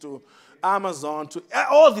Netflix to Amazon to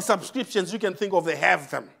all the subscriptions you can think of, they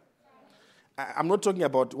have them. I'm not talking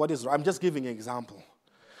about what is, I'm just giving an example.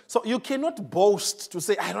 So you cannot boast to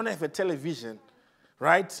say, I don't have a television,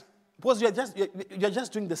 right? Because you're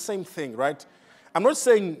just doing the same thing, right? I'm not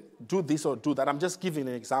saying do this or do that. I'm just giving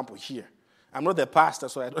an example here. I'm not the pastor,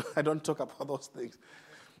 so I don't talk about those things.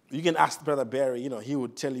 You can ask Brother Barry, he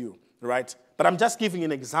would tell you, right? But I'm just giving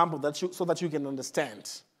an example so that you can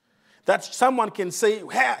understand. That someone can say,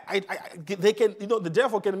 hey, they can, the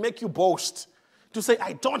devil can make you boast to say,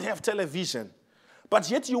 I don't have television.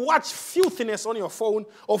 But yet you watch filthiness on your phone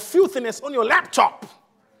or filthiness on your laptop.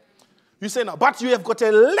 You say, no, but you have got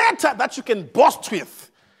a letter that you can boast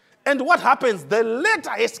with. And what happens? The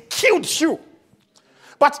letter has killed you.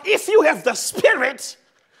 But if you have the Spirit,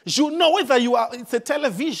 you know whether it's a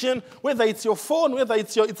television, whether it's your phone, whether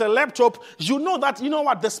it's a laptop, you know that, you know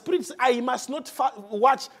what, the Spirit, I must not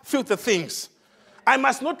watch filthy things. I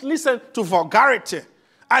must not listen to vulgarity.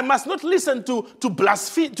 I must not listen to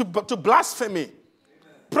blasphemy. Amen.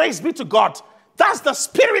 Praise be to God. That's the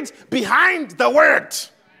Spirit behind the word.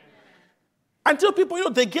 Until people,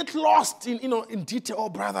 they get lost in detail. Oh,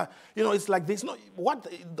 brother, it's like this. No, what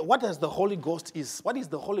is the Holy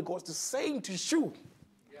Ghost saying to you?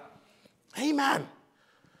 Yeah. Amen.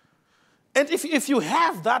 And if you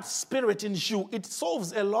have that Spirit in you, it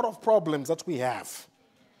solves a lot of problems that we have.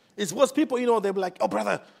 It's because people, they'll be like, oh,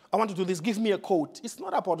 brother, I want to do this. Give me a quote. It's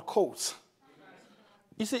not about quotes.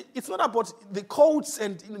 You see, it's not about the quotes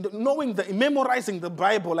and memorizing the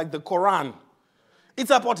Bible like the Quran. It's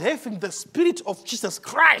about having the Spirit of Jesus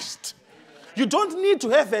Christ. You don't need to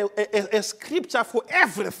have a scripture for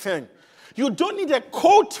everything. You don't need a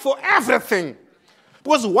quote for everything.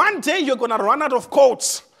 Because one day you're going to run out of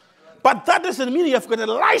quotes. But that doesn't mean you've got a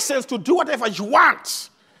license to do whatever you want.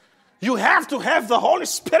 You have to have the Holy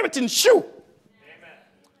Spirit in you.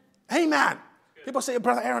 Amen. People say,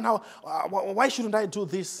 Brother Aaron, why shouldn't I do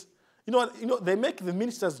this? They make the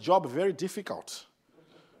minister's job very difficult.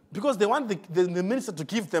 Because they want the minister to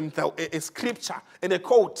give them a scripture and a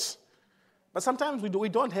quote. But sometimes we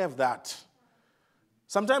don't have that.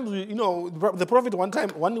 Sometimes, the prophet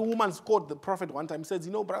one woman quoted the prophet one time, says,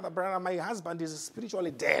 brother, my husband is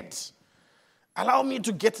spiritually dead. Allow me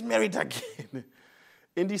to get married again.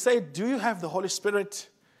 And he said, do you have the Holy Spirit?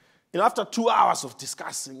 After 2 hours of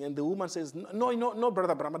discussing, and the woman says, no,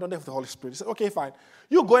 Brother Bram, I don't have the Holy Spirit. He said, okay, fine.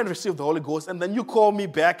 You go and receive the Holy Ghost, and then you call me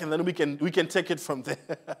back, and then we can take it from there.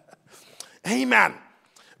 Amen.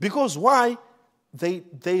 Because why? They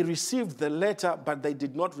received the letter, but they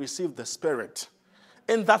did not receive the Spirit.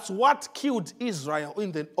 And that's what killed Israel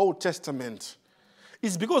in the Old Testament.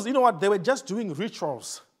 It's because, they were just doing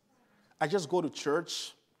rituals. I just go to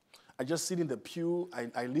church. I just sit in the pew,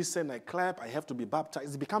 I listen, I clap, I have to be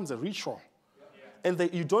baptized. It becomes a ritual. Yeah.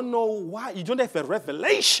 And you don't know why. You don't have a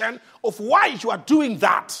revelation of why you are doing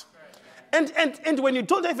that. Right. And when you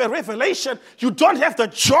don't have a revelation, you don't have the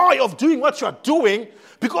joy of doing what you are doing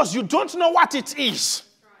because you don't know what it is.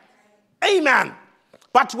 Right. Amen.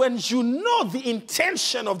 But when you know the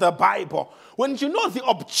intention of the Bible, when you know the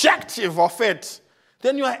objective of it,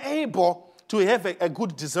 then you are able to have a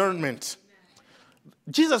good discernment.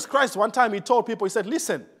 Jesus Christ, one time he told people, he said,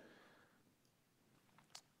 listen,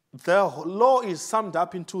 the law is summed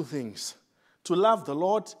up in two things, to love the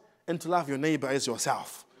Lord and to love your neighbor as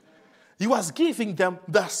yourself. He was giving them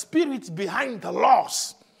the spirit behind the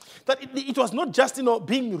laws. That it was not just,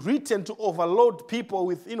 being written to overload people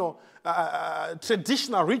with,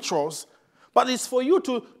 traditional rituals, but it's for you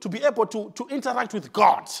to be able to interact with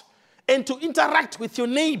God and to interact with your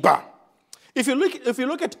neighbor. If you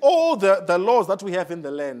look at all the laws that we have in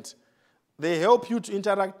the land, they help you to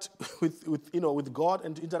interact with God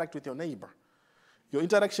and to interact with your neighbor. Your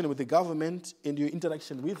interaction with the government and your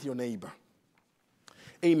interaction with your neighbor.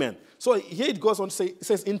 Amen. So here it goes on to say, it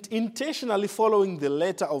says, intentionally following the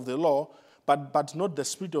letter of the law, but not the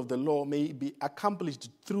spirit of the law, may be accomplished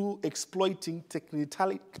through exploiting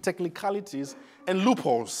technicalities and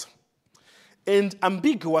loopholes and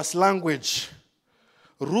ambiguous language.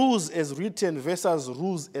 Rules as written versus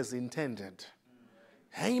rules as intended.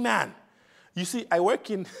 Amen. You see, I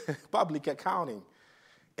work in public accounting,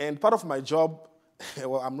 and part of my job,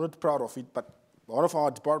 well, I'm not proud of it, but one of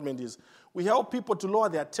our department is we help people to lower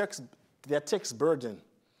their tax burden.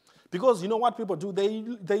 Because you know what people do?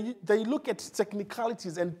 They look at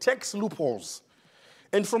technicalities and tax loopholes.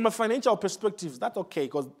 And from a financial perspective, that's okay,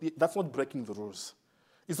 because that's not breaking the rules.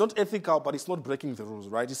 It's not ethical, but it's not breaking the rules,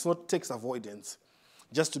 right? It's not tax avoidance.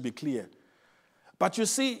 Just to be clear. But you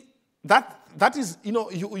see, that is,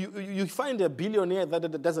 you find a billionaire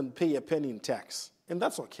that doesn't pay a penny in tax. And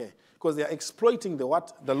that's okay, because they're exploiting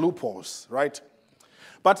the loopholes, right?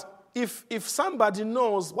 But if somebody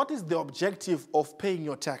knows what is the objective of paying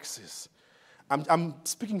your taxes, I'm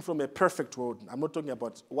speaking from a perfect world. I'm not talking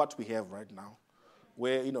about what we have right now,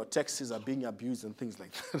 where, taxes are being abused and things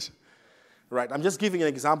like that. Right, I'm just giving an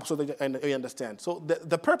example so that you understand. So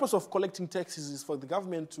the purpose of collecting taxes is for the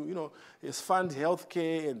government to, is fund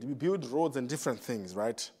healthcare and build roads and different things,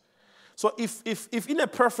 right? So if in a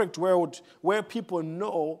perfect world where people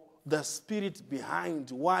know the spirit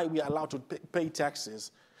behind why we are allowed to pay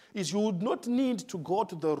taxes, is you would not need to go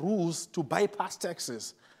to the rules to bypass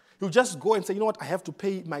taxes. You just go and say, I have to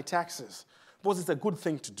pay my taxes. Because it's a good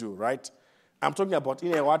thing to do, right? I'm talking about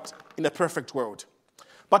in a perfect world.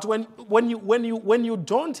 But when you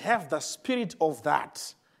don't have the spirit of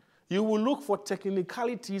that, you will look for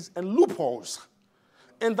technicalities and loopholes.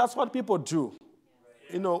 And that's what people do.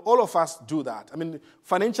 All of us do that. I mean,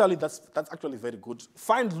 financially, that's actually very good.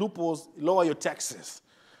 Find loopholes, lower your taxes.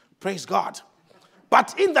 Praise God.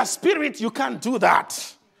 But in the spirit, you can't do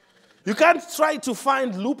that. You can't try to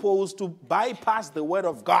find loopholes to bypass the word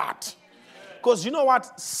of God. Because you know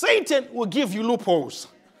what? Satan will give you loopholes.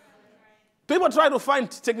 People try to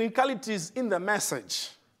find technicalities in the message.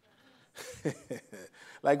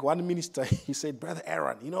 Like one minister, he said, Brother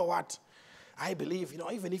Aaron, you know what? I believe,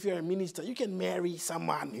 even if you're a minister, you can marry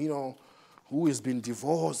someone, who has been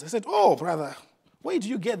divorced. I said, oh, brother, where do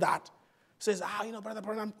you get that? He says, Brother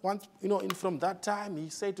Branham, once, from that time, he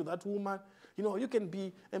said to that woman, you can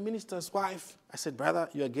be a minister's wife. I said, brother,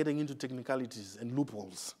 you are getting into technicalities and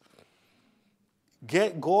loopholes.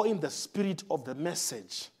 Go in the spirit of the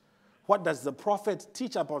message. What does the prophet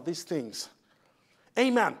teach about these things?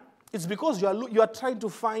 Amen. It's because you are trying to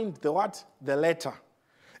find the letter.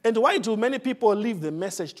 And why do many people leave the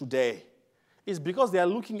message today? It's because they are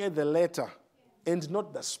looking at the letter and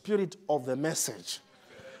not the spirit of the message.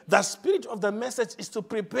 The spirit of the message is to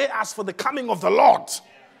prepare us for the coming of the Lord.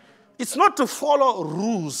 It's not to follow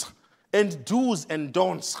rules and do's and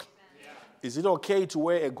don'ts. Is it okay to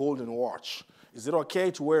wear a golden watch? Is it okay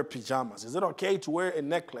to wear pajamas? Is it okay to wear a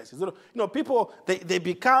necklace? People, they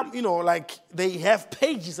become, like they have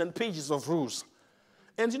pages and pages of rules.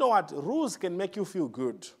 And you know what? Rules can make you feel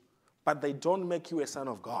good, but they don't make you a son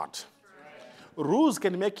of God. Rules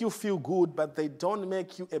can make you feel good, but they don't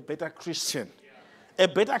make you a better Christian. A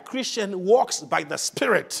better Christian walks by the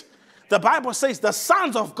Spirit. The Bible says the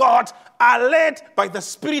sons of God are led by the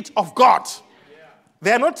Spirit of God.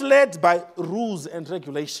 They are not led by rules and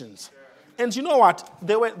regulations. And you know what?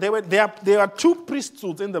 There are two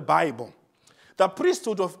priesthoods in the Bible. The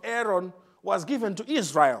priesthood of Aaron was given to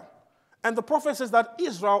Israel. And the prophet says that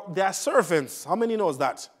Israel, they are servants. How many knows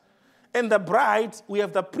that? And the bride, we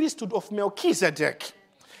have the priesthood of Melchizedek.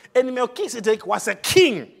 And Melchizedek was a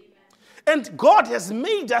king. And God has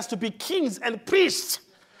made us to be kings and priests.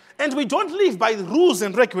 And we don't live by rules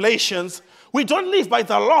and regulations. We don't live by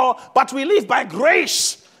the law, but we live by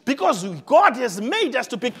grace. Because God has made us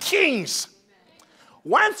to be kings.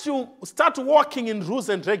 Once you start walking in rules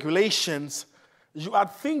and regulations, you are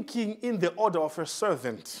thinking in the order of a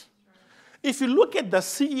servant. If you look at the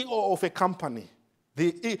CEO of a company,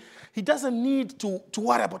 he doesn't need to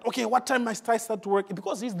worry about, okay, what time must I start to work?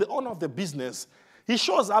 Because he's the owner of the business. He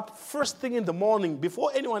shows up first thing in the morning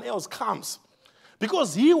before anyone else comes.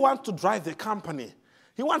 Because he wants to drive the company.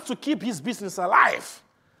 He wants to keep his business alive.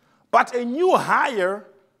 But a new hire,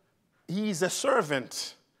 he is a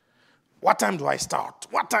servant. What time do I start?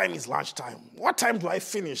 What time is lunchtime? What time do I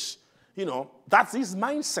finish? That's his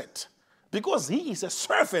mindset. Because he is a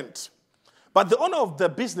servant. But the owner of the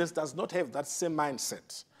business does not have that same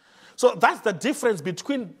mindset. So that's the difference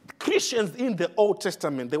between Christians in the Old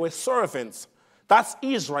Testament. They were servants. That's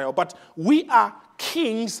Israel. But we are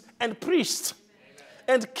kings and priests.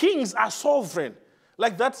 And kings are sovereign.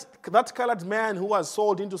 Like that colored man who was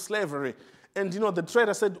sold into slavery. And, the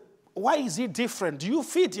trader said, why is he different? Do you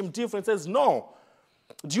feed him different? He says, no.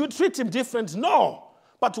 Do you treat him different? No.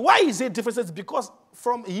 But why is he different? It's because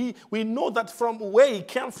we know that from where he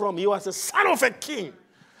came from, he was a son of a king.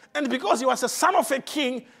 And because he was a son of a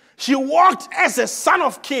king, he walked as a son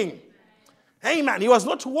of king. Amen. He was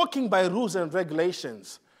not walking by rules and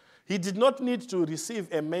regulations. He did not need to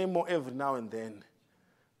receive a memo every now and then.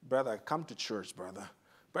 Brother, come to church, brother.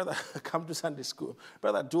 Brother, come to Sunday school.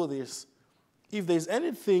 Brother, do this. If there's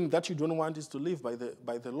anything that you don't want is to live by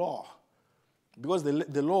the law. Because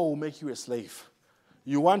the law will make you a slave.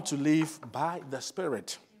 You want to live by the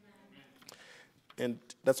Spirit. And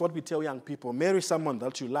that's what we tell young people. Marry someone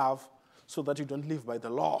that you love so that you don't live by the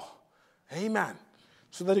law. Amen.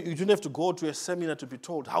 So that you don't have to go to a seminar to be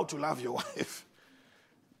told how to love your wife.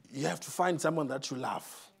 You have to find someone that you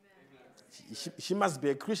love. She must be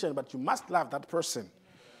a Christian, but you must love that person.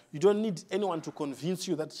 You don't need anyone to convince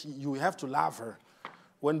you that you have to love her.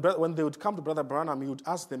 When they would come to Brother Branham, he would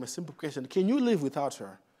ask them a simple question. Can you live without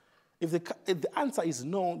her? If the answer is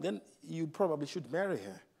no, then you probably should marry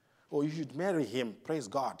her. Or you should marry him. Praise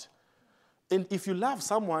God. And if you love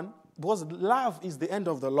someone, because love is the end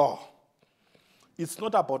of the law. It's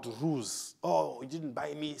not about rules. Oh, you didn't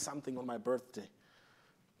buy me something on my birthday.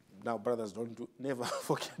 Now, brothers, never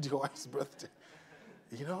forget your wife's birthday.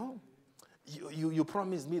 You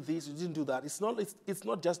promised me this, you didn't do that. It's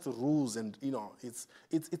not just the rules and it's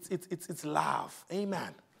love.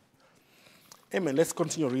 Amen. Amen. Let's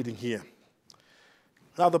continue reading here.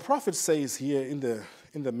 Now the prophet says here in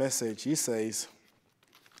in the message, he says,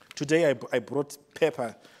 today I brought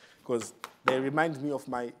paper because they remind me of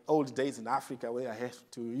my old days in Africa where I had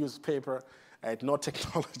to use paper. I had no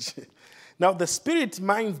technology. Now, the Spirit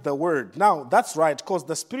minds the word. Now, that's right, because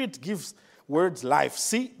the Spirit gives words life.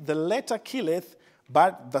 See, the letter killeth,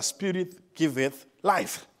 but the Spirit giveth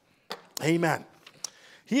life. Amen.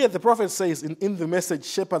 Here the prophet says in the message,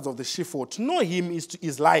 shepherds of the sheepfold, to know him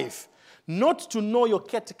is life, not to know your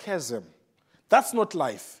catechism. That's not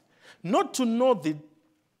life. Not to know the,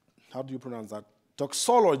 how do you pronounce that?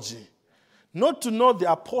 Doxology. Not to know the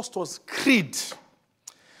Apostles' Creed.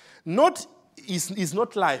 Is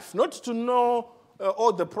not life. Not to know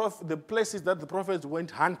all the places that the prophets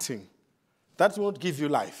went hunting. That won't give you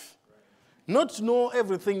life. Not to know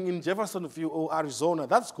everything in Jeffersonville or Arizona.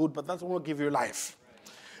 That's good, but that won't give you life.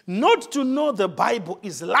 Not to know the Bible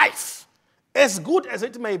is life, as good as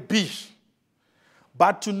it may be.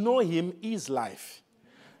 But to know him is life.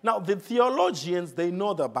 Now, the theologians, they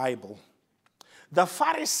know the Bible. The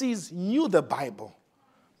Pharisees knew the Bible,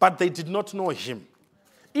 but they did not know him.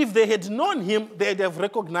 If they had known him, they'd have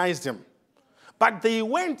recognized him. But they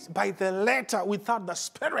went by the letter without the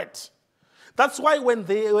Spirit. That's why when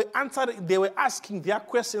they were asking their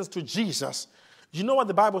questions to Jesus, do you know what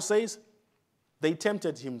the Bible says? They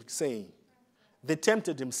tempted him, saying.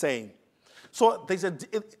 So there's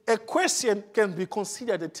a question can be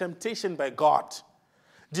considered a temptation by God,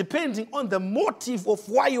 depending on the motive of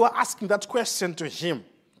why you are asking that question to him.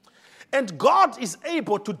 And God is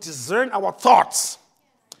able to discern our thoughts.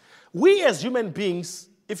 We as human beings,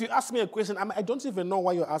 if you ask me a question, I don't even know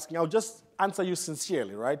why you're asking. I'll just answer you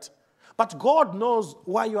sincerely, right? But God knows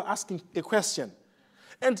why you're asking a question.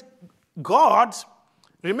 And God,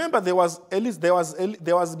 remember there was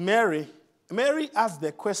Mary. Mary asked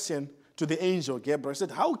the question to the angel Gabriel.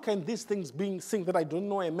 Said, how can these things be seen that I don't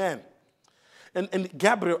know a man? And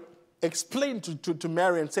Gabriel explained to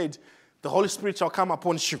Mary and said, the Holy Spirit shall come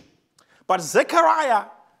upon you. But Zechariah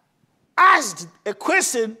asked a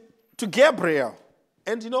question to Gabriel.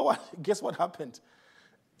 And you know what? Guess what happened?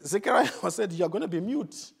 Zechariah said, you're going to be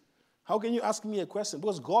mute. How can you ask me a question?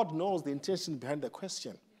 Because God knows the intention behind the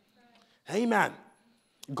question. Amen.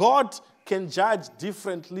 God can judge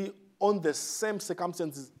differently on the same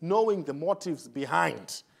circumstances, knowing the motives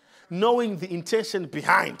behind, knowing the intention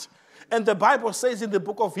behind. And the Bible says in the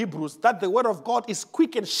book of Hebrews that the word of God is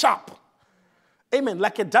quick and sharp. Amen.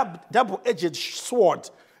 Like a double-edged sword,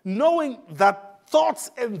 knowing that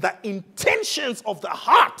thoughts and the intentions of the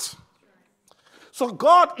heart. So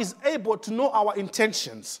God is able to know our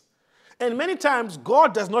intentions. And many times,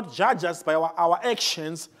 God does not judge us by our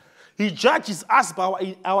actions. He judges us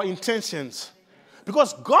by our intentions.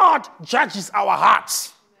 Because God judges our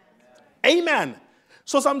hearts. Amen.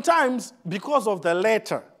 So sometimes, because of the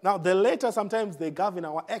letter, now the letter sometimes they govern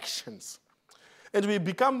our actions. And we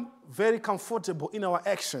become very comfortable in our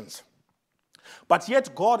actions. But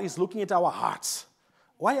yet God is looking at our hearts.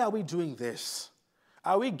 Why are we doing this?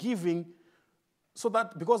 Are we giving so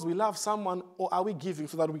that because we love someone, or are we giving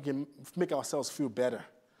so that we can make ourselves feel better?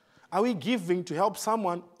 Are we giving to help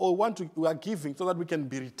someone, or we are giving so that we can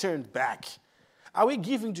be returned back? Are we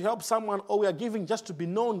giving to help someone, or we are giving just to be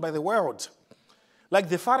known by the world? Like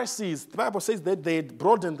the Pharisees, the Bible says that they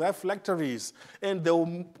broadened their phylacteries and they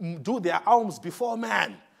will do their alms before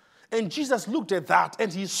man. And Jesus looked at that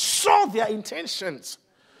and he saw their intentions.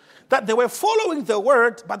 That they were following the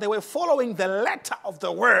word, but they were following the letter of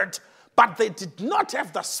the word, but they did not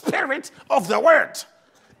have the spirit of the word.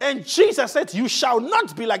 And Jesus said, you shall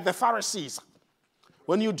not be like the Pharisees.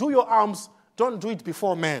 When you do your alms, don't do it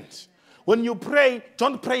before men. When you pray,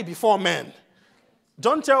 don't pray before men.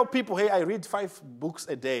 Don't tell people, hey, I read 5 books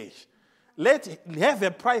a day. Have a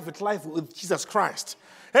private life with Jesus Christ.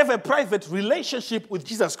 Have a private relationship with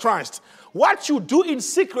Jesus Christ. What you do in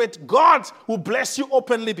secret, God will bless you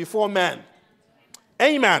openly before men.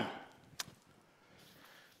 Amen.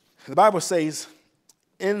 The Bible says,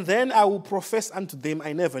 and then I will profess unto them,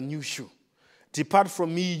 I never knew you. Depart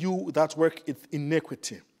from me, you that work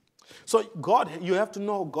iniquity. So God, you have to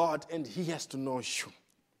know God, and he has to know you.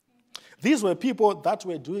 These were people that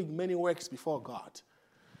were doing many works before God.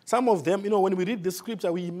 Some of them, when we read the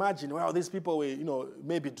scripture, we imagine, well, these people were,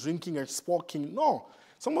 maybe drinking and smoking. No,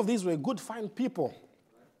 some of these were good, fine people.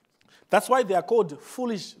 That's why they are called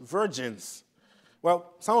foolish virgins.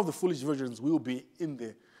 Well, some of the foolish virgins will be in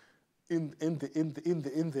the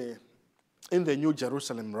New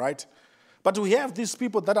Jerusalem, right? But we have these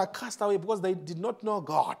people that are cast away because they did not know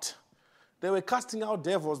God. They were casting out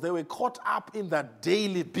devils. They were caught up in that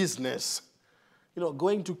daily business.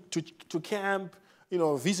 Going to camp,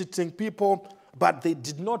 visiting people. but they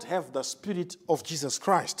did not have the Spirit of Jesus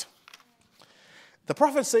Christ. The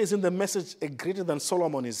prophet says in the message, a greater than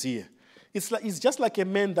Solomon is here. It's just like a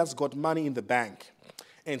man that's got money in the bank,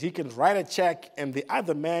 and he can write a check, and the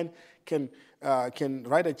other man can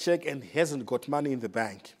write a check and hasn't got money in the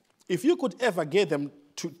bank. If you could ever get them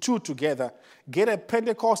two together, get a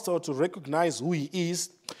Pentecostal to recognize who he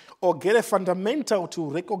is, or get a fundamental to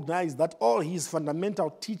recognize that all his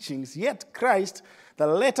fundamental teachings, yet Christ, the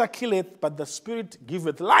letter killeth, but the Spirit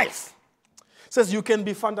giveth life. Says you can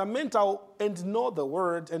be fundamental and know the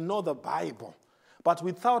Word and know the Bible, but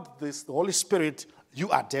without this, the Holy Spirit,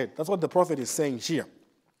 you are dead. That's what the prophet is saying here.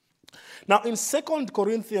 Now, in 2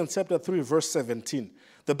 Corinthians chapter 3, verse 17,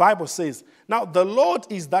 the Bible says, now the Lord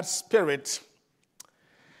is that Spirit,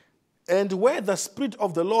 and where the Spirit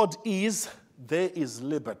of the Lord is, there is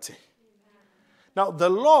liberty. Now, the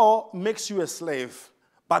law makes you a slave,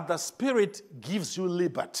 but the Spirit gives you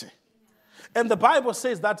liberty. And the Bible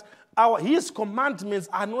says that His commandments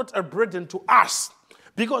are not a burden to us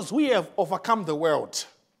because we have overcome the world.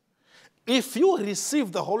 If you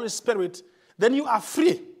receive the Holy Spirit, then you are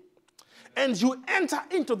free. And you enter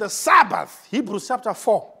into the Sabbath. Hebrews chapter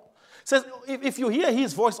 4 says, if you hear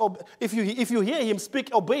his voice, if you hear him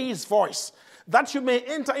speak, obey his voice, that you may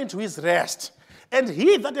enter into his rest. And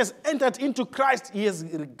he that has entered into Christ, he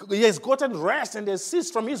has gotten rest and has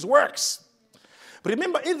ceased from his works.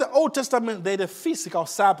 Remember, in the Old Testament, they had a physical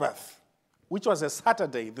Sabbath, which was a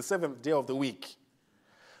Saturday, the seventh day of the week.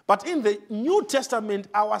 But in the New Testament,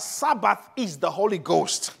 our Sabbath is the Holy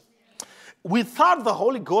Ghost. Without the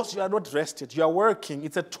Holy Ghost, you are not rested. You are working.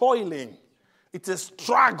 It's a toiling. It's a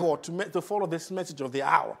struggle to follow this message of the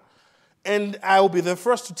hour. And I will be the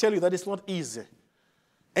first to tell you that it's not easy.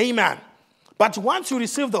 Amen. But once you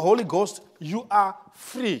receive the Holy Ghost, you are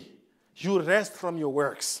free. You rest from your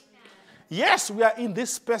works. Yes, we are in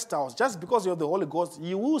this pest house. Just because you have the Holy Ghost,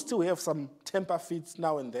 you will still have some temper fits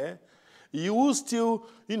now and there. You will still,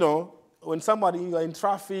 when you are in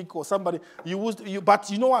traffic or somebody, but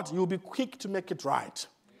you know what? You'll be quick to make it right.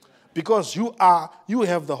 Because you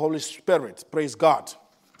have the Holy Spirit. Praise God.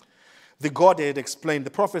 The Godhead explained.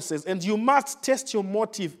 The prophet says, and you must test your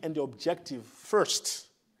motive and your objective first.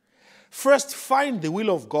 First, find the will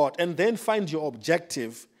of God, and then find your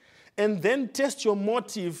objective, and then test your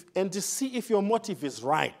motive and to see if your motive is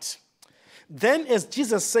right. Then, as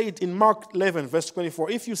Jesus said in Mark 11, verse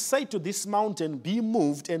 24, if you say to this mountain, be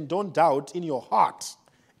moved, and don't doubt in your heart,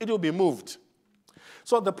 it will be moved.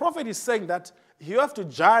 So the prophet is saying that you have to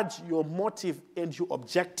judge your motive and your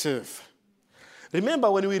objective.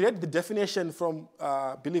 Remember when we read the definition from,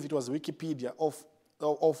 I believe it was Wikipedia,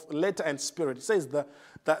 of letter and spirit. It says the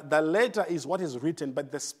letter is what is written,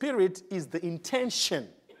 but the spirit is the intention.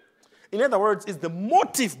 In other words, it's the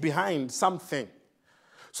motive behind something.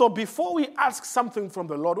 So before we ask something from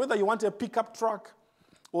the Lord, whether you want a pickup truck,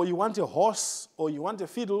 or you want a horse, or you want a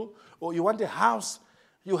fiddle, or you want a house,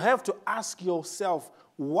 you have to ask yourself,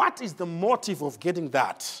 what is the motive of getting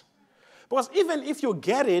that? Because even if you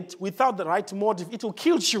get it without the right motive, it will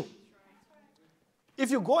kill you. If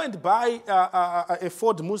you go and buy a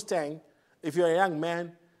Ford Mustang, if you're a young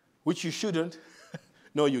man, which you shouldn't,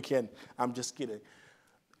 no, you can. I'm just kidding.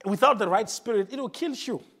 Without the right spirit, it will kill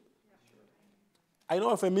you. I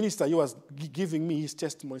know of a minister who was giving me his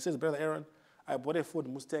testimony. He says, Brother Aaron, I bought a Ford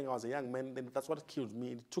Mustang. I was a young man. Then that's what killed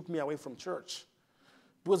me. It took me away from church.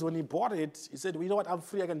 Because when he bought it, he said, you know what, I'm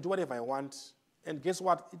free. I can do whatever I want. And guess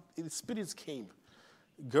what? Spirits came.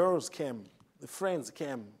 Girls came. Friends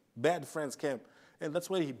came. Bad friends came. And that's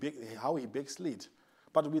how he backslid.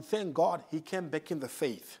 But we thank God he came back in the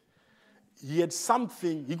faith. He had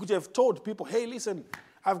something. He could have told people, hey, listen,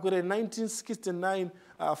 I've got a 1969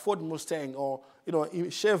 Ford Mustang or,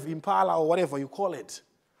 Chevy Impala or whatever you call it.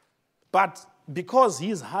 But because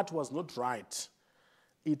his heart was not right,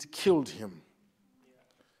 it killed him.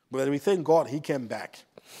 But we thank God he came back.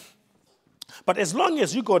 But as long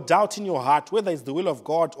as you got doubt in your heart, whether it's the will of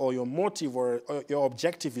God or your motive or your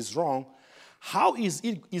objective is wrong, how is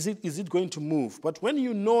it going to move? But when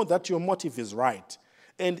you know that your motive is right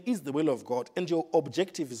and is the will of God and your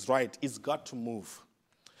objective is right, it's got to move.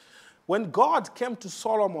 When God came to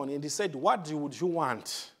Solomon and he said, what would you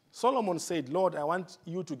want? Solomon said, Lord, I want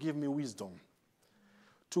you to give me wisdom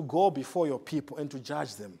to go before your people and to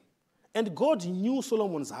judge them. And God knew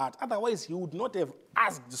Solomon's heart. Otherwise, he would not have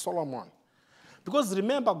asked Solomon. Because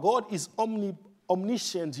remember, God is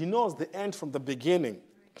omniscient. He knows the end from the beginning.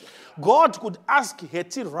 God could ask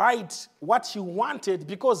Hetty Wright what she wanted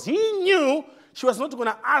because he knew she was not going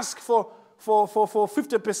to ask for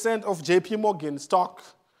 50% of JP Morgan stock.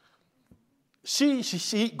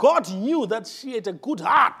 God knew that she had a good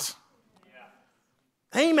heart.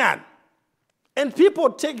 Amen. And people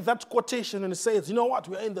take that quotation and say, you know what,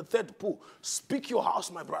 we are in the third pool. Speak your house,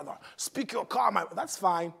 my brother. Speak your car, my brother. That's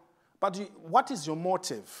fine. But what is your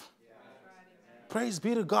motive? Praise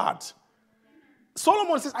be to God.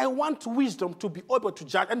 Solomon says, I want wisdom to be able to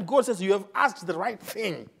judge. And God says, you have asked the right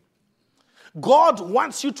thing. God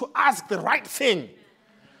wants you to ask the right thing.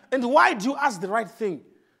 And why do you ask the right thing?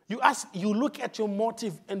 You look at your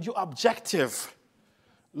motive and your objective.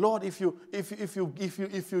 Lord, if you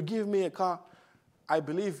give me a car, I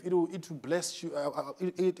believe it will bless you.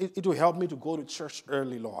 It will help me to go to church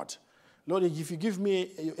early, Lord. Lord, if you give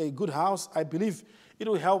me a good house, I believe it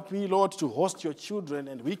will help me, Lord, to host your children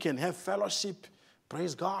and we can have fellowship.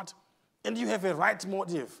 Praise God. And you have a right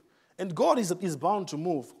motive. And God is bound to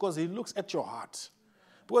move because he looks at your heart.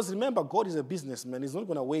 Because remember, God is a businessman. He's not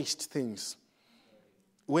going to waste things.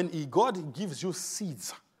 When God gives you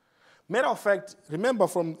seeds. Matter of fact, remember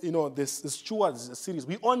from this stewards series,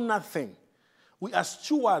 we own nothing. We are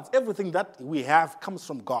stewards. Everything that we have comes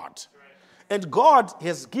from God. And God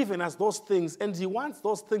has given us those things, and he wants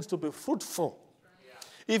those things to be fruitful.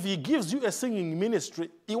 If he gives you a singing ministry,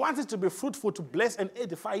 he wants it to be fruitful to bless and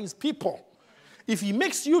edify his people. If he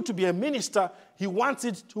makes you to be a minister, he wants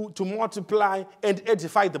it to multiply and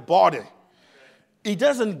edify the body. He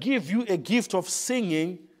doesn't give you a gift of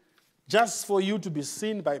singing just for you to be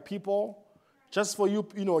seen by people, just for you,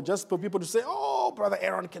 just for people to say, oh, Brother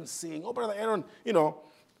Aaron can sing. Oh, Brother Aaron,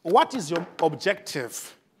 what is your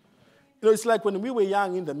objective? It's like when we were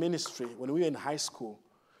young in the ministry, when we were in high school,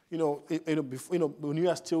 when you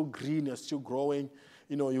are still green, you're still growing,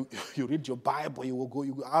 you read your Bible,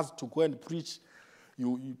 you ask to go and preach,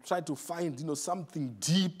 you try to find, something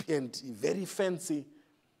deep and very fancy,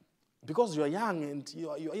 because you're young and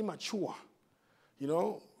you're immature,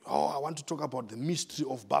 I want to talk about the mystery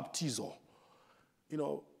of baptism,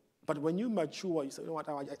 but when you mature, you say, what,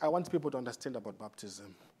 I want people to understand about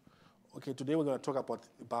baptism. Okay, today we're going to talk about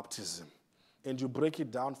baptism, and you break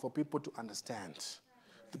it down for people to understand.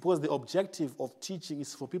 Because the objective of teaching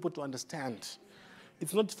is for people to understand.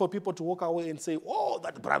 It's not for people to walk away and say, oh,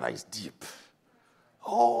 that brother is deep.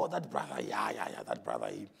 Oh, that brother, that brother,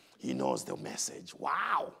 he knows the message.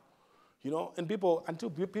 Wow. And until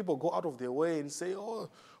people go out of their way and say, oh,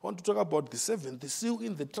 I want to talk about the seventh, the seal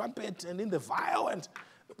in the trumpet and in the vial, and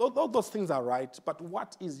all those things are right. But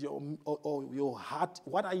what is your heart?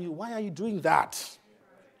 Why are you doing that?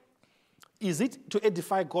 Is it to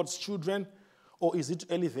edify God's children? Or is it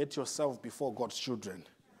to elevate yourself before God's children?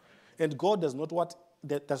 And God does not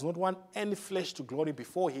want any flesh to glory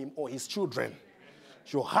before him or his children.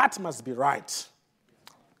 Your heart must be right.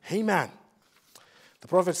 Amen. The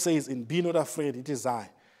prophet says, be not afraid, it is I.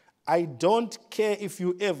 I don't care if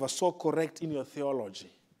you ever so correct in your theology.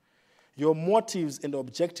 Your motives and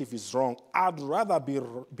objective is wrong. I'd rather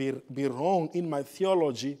be wrong in my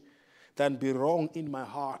theology than be wrong in my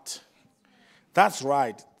heart. That's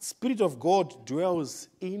right. Spirit of God dwells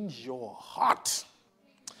in your heart.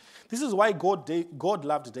 This is why God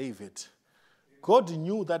loved David. God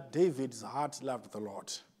knew that David's heart loved the Lord.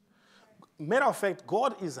 Matter of fact,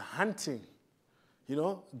 God is hunting.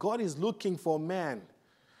 God is looking for man.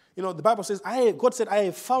 The Bible says, God said, I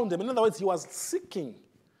have found him. In other words, he was seeking.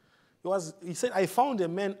 He said, I found a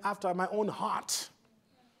man after my own heart.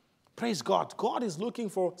 Praise God. God is looking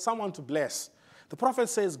for someone to bless. The prophet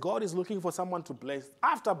says God is looking for someone to bless.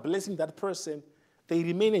 After blessing that person, they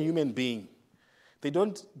remain a human being. They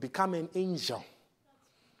don't become an angel.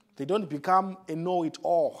 They don't become a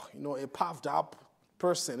know-it-all, a puffed up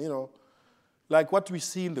person, like what we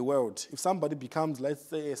see in the world. If somebody becomes, let's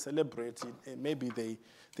say, a celebrity, and maybe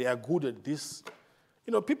they are good at this,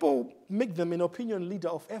 people make them an opinion leader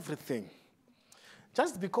of everything.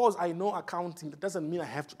 Just because I know accounting, that doesn't mean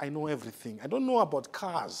I know everything. I don't know about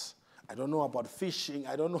cars. I don't know about fishing.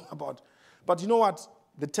 I don't know about... But you know what?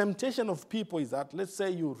 The temptation of people is that, let's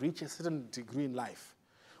say you reach a certain degree in life,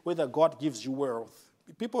 whether God gives you wealth,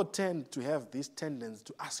 people tend to have this tendency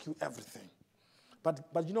to ask you everything.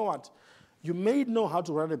 But you know what? You may know how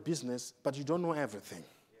to run a business, but you don't know everything.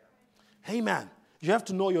 Yeah. Hey, man, you have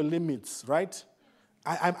to know your limits, right?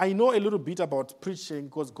 I know a little bit about preaching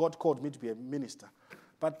because God called me to be a minister.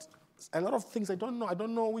 But a lot of things I don't know. I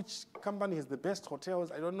don't know which company has the best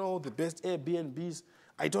hotels. I don't know the best Airbnbs.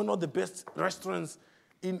 I don't know the best restaurants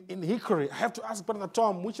in Hickory. I have to ask Brother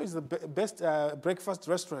Tom, which is the best breakfast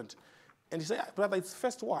restaurant? And he said, brother, it's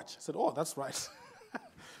First Watch. I said, oh, that's right.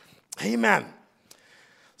 Amen.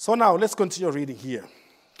 So now, let's continue reading here.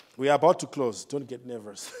 We are about to close. Don't get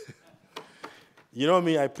nervous. You know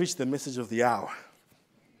me, I preach the message of the hour.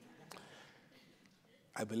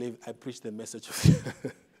 I believe I preach the message of the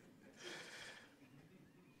hour.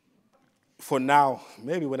 for now.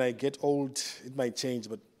 Maybe when I get old, it might change,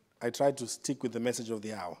 but I try to stick with the message of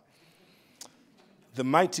the hour. The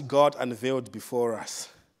mighty God unveiled before us.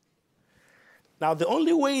 Now, the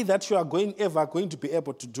only way that you are ever going to be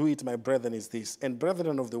able to do it, my brethren, is this. And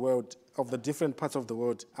brethren of the world, of the different parts of the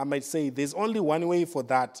world, I might say there's only one way for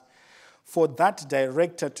that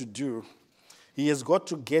director to do. He has got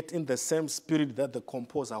to get in the same spirit that the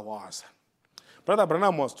composer was. Brother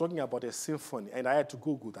Branham was talking about a symphony, and I had to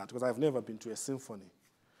Google that because I've never been to a symphony.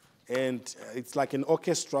 And it's like an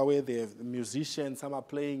orchestra where they have musicians, some are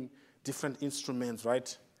playing different instruments,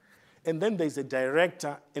 right? And then there's a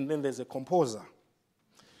director, and then there's a composer.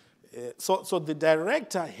 So the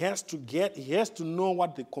director has to know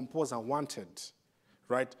what the composer wanted,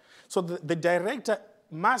 right? So the director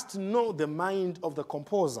must know the mind of the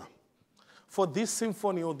composer for this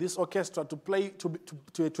symphony or this orchestra to play,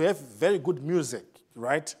 to have very good music,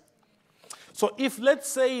 right? So if, let's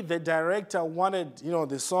say, the director wanted,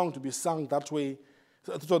 the song to be sung that way,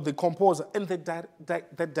 so the composer, and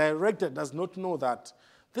the director does not know that,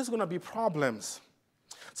 there's going to be problems.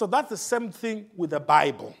 So that's the same thing with the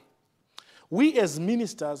Bible. We as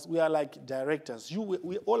ministers, we are like directors.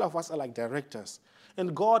 We all of us are like directors.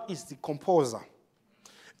 And God is the composer.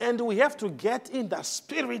 And we have to get in the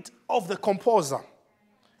spirit of the composer.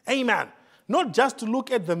 Amen. Not just to look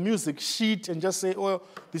at the music sheet and just say, oh,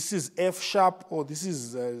 this is F sharp or this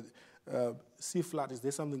is C flat. Is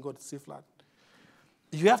there something called C flat?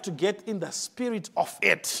 You have to get in the spirit of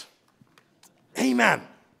it. Amen.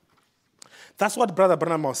 That's what Brother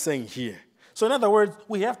Branham was saying here. So in other words,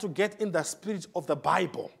 we have to get in the spirit of the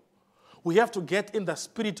Bible. We have to get in the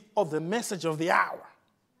spirit of the message of the hour.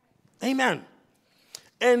 Amen.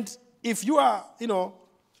 And if you are,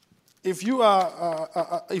 if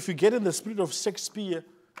you get in the spirit of Shakespeare,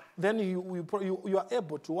 then you are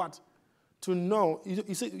able to what? To know.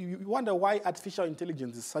 You see, you wonder why artificial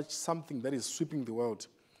intelligence is such something that is sweeping the world.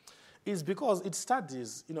 It's because it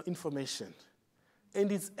studies, information. And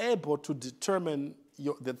it's able to determine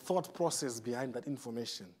the thought process behind that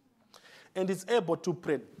information. And it's able to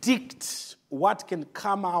predict what can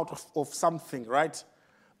come out of something, right?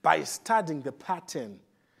 By studying the pattern.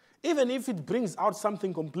 Even if it brings out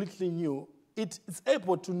something completely new, it's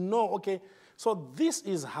able to know, okay, so this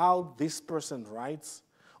is how this person writes,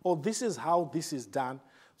 or this is how this is done.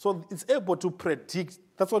 So it's able to predict.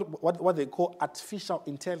 That's what they call artificial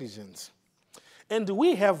intelligence. And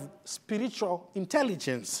we have spiritual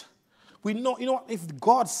intelligence. We know, if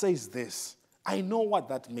God says this, I know what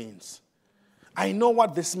that means. I know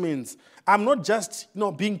what this means. I'm not just,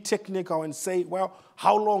 being technical and say, well,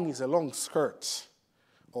 how long is a long skirt?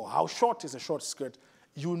 Or how short is a short skirt?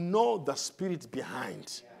 You know the spirit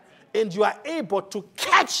behind. And you are able to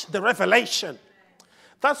catch the revelation.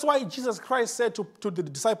 That's why Jesus Christ said to the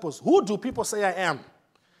disciples, who do people say I am?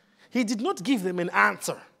 He did not give them an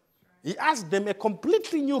answer. He asked them a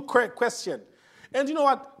completely new question. And you know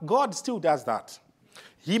what? God still does that.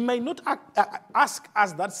 He may not ask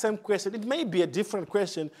us that same question. It may be a different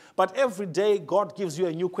question, but every day God gives you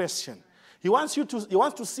a new question. He wants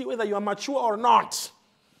to see whether you are mature or not.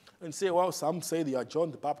 And say, well, some say you are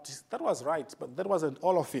John the Baptist. That was right, but that wasn't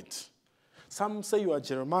all of it. Some say you are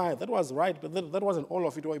Jeremiah. That was right, but that wasn't all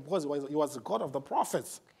of it because he was the God of the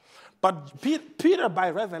prophets. But Peter,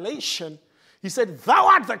 by revelation, he said, thou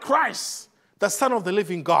art the Christ, the Son of the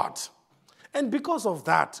living God. And because of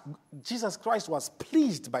that, Jesus Christ was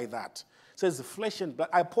pleased by that. He says, flesh and blood,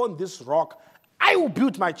 upon this rock, I will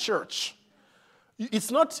build my church.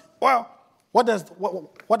 It's not, well, what does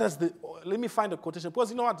the, let me find a quotation.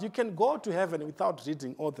 Because you know what, you can go to heaven without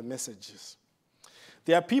reading all the messages.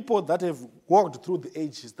 There are people that have walked through the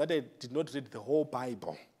ages that they did not read the whole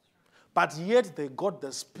Bible. But yet they got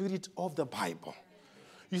the spirit of the Bible.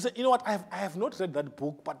 You say, you know what, I have not read that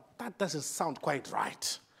book, but that doesn't sound quite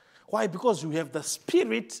right. Why? Because you have the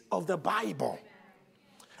spirit of the Bible.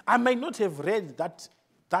 I may not have read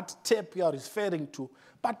that tape you are referring to,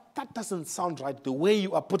 but that doesn't sound right the way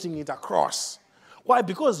you are putting it across. Why?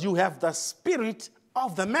 Because you have the spirit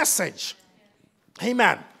of the message.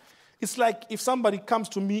 Amen. It's like if somebody comes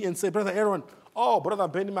to me and say, Brother Aaron, oh, Brother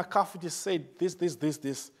Benny McCarthy just said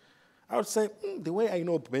this. I would say, the way I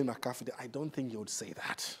know Benny McCarthy, I don't think he would say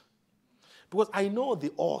that. Because I know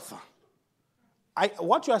the author.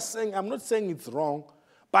 What you are saying, I'm not saying it's wrong,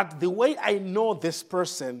 but the way I know this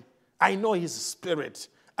person, I know his spirit,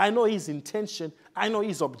 I know his intention, I know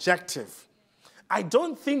his objective. I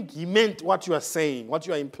don't think he meant what you are saying, what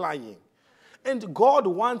you are implying. And God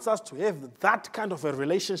wants us to have that kind of a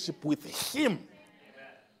relationship with him.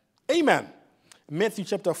 Amen. Matthew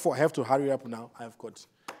chapter 4. I have to hurry up now. I've got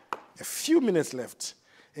a few minutes left.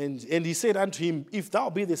 And he said unto him, if thou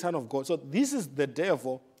be the Son of God. So this is the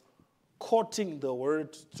devil quoting the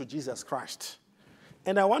word to Jesus Christ.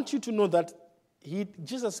 And I want you to know that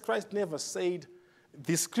Jesus Christ never said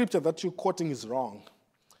the scripture that you're quoting is wrong.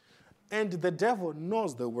 And the devil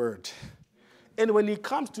knows the word. And when he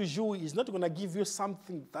comes to you, he's not going to give you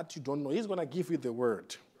something that you don't know. He's going to give you the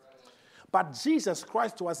word. But Jesus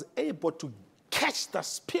Christ was able to catch the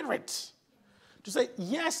spirit. To say,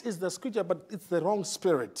 yes, it's the scripture, but it's the wrong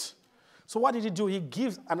spirit. So what did he do? He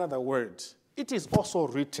gives another word. It is also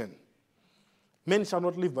written. Men shall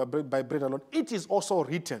not live by bread alone. It is also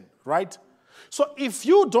written, right? So if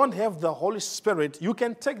you don't have the Holy Spirit, you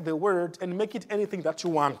can take the word and make it anything that you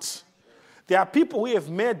want. There are people who have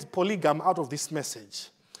made polygamy out of this message.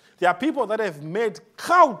 There are people that have made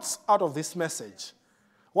cults out of this message.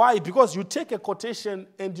 Why? Because you take a quotation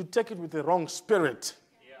and you take it with the wrong spirit.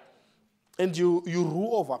 And you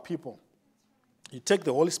rule over people. You take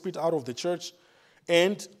the Holy Spirit out of the church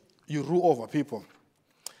and you rule over people.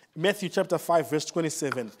 Matthew chapter 5, verse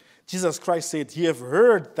 27, Jesus Christ said, ye have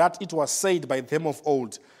heard that it was said by them of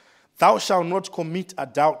old, thou shalt not commit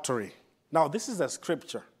adultery. Now, this is a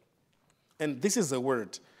scripture. And this is a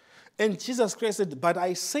word. And Jesus Christ said, but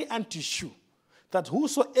I say unto you, that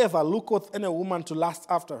whosoever looketh on a woman to lust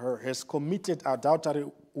after her has committed adultery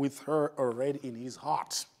with her already in his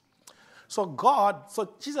heart. So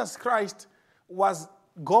Jesus Christ was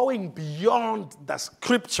going beyond the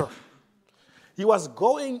scripture. He was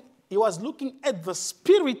looking at the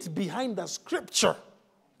spirit behind the scripture.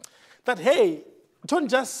 That, hey, don't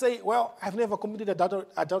just say, well, I've never committed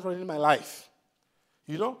adultery in my life.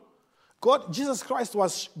 You know? Jesus Christ he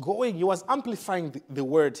was amplifying the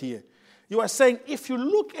word here. He was saying, if you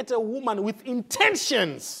look at a woman with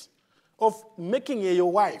intentions of making her your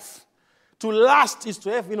wife, to lust is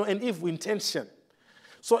to have, an evil intention.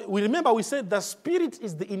 So we said the spirit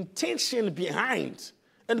is the intention behind.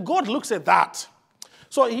 And God looks at that.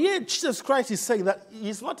 So here Jesus Christ is saying that he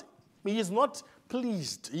is not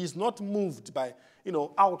pleased. He is not moved by,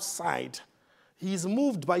 outside. He is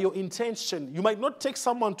moved by your intention. You might not take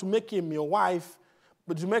someone to make him your wife,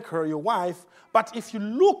 but to make her your wife. But if you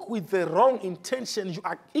look with the wrong intention, you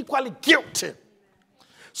are equally guilty.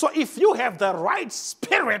 So if you have the right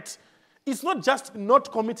spirit, it's not just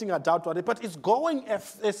not committing adultery, but it's going a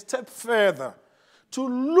step further to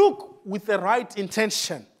look with the right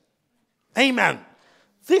intention. Amen.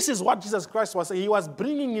 This is what Jesus Christ was saying. He was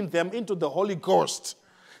bringing in them into the Holy Ghost.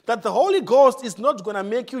 That the Holy Ghost is not going to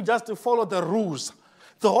make you just to follow the rules.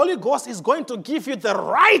 The Holy Ghost is going to give you the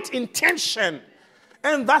right intention.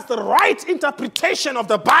 And that's the right interpretation of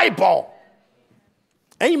the Bible.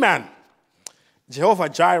 Amen. Jehovah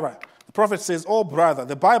Jireh. The prophet says, oh, brother,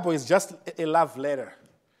 the Bible is just a love letter.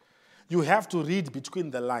 You have to read between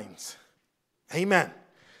the lines. Amen.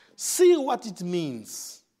 See what it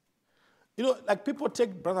means. Like people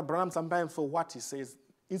take Brother Branham sometimes for what he says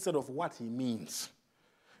instead of what he means.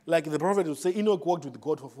 Like the prophet will say, Enoch walked with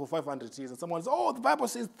God for 500 years. And someone says, oh, the Bible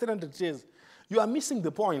says 300 years. You are missing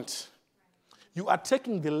the point. You are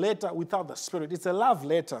taking the letter without the spirit. It's a love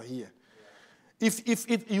letter here.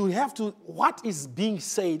 If you have to, what is being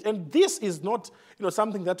said, and this is not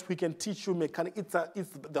something that we can teach you mechanically. It's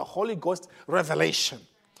the Holy Ghost revelation.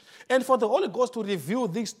 And for the Holy Ghost to reveal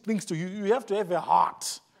these things to you, you have to have a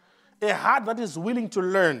heart that is willing to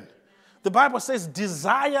learn. The Bible says,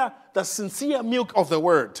 desire the sincere milk of the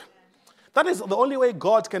word. That is the only way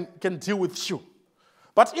God can deal with you.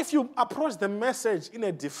 But if you approach the message in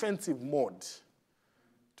a defensive mode,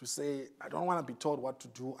 to say, I don't want to be told what to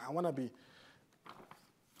do, I want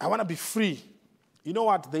to be free. You know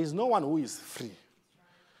what? There is no one who is free.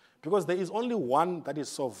 Because there is only one that is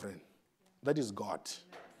sovereign. That is God.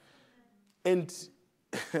 And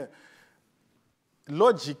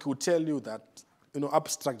logic will tell you that,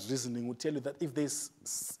 abstract reasoning will tell you that if there's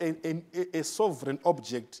a sovereign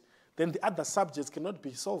object, then the other subjects cannot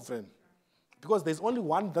be sovereign. Because there's only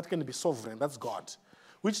one that can be sovereign, that's God.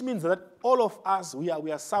 Which means that all of us, we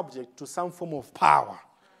are subject to some form of power.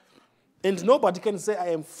 And nobody can say, I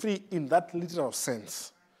am free in that literal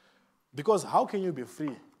sense. Because how can you be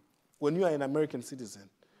free when you are an American citizen?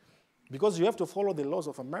 Because you have to follow the laws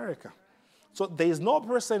of America. So there is no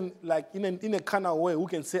person like in a kind of way who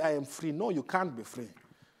can say, I am free. No, you can't be free.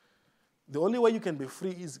 The only way you can be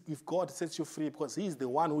free is if God sets you free, because he is the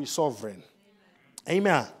one who is sovereign.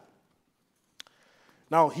 Amen.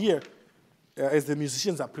 Now here, as the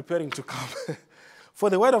musicians are preparing to come, for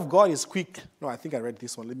the word of God is quick. No, I think I read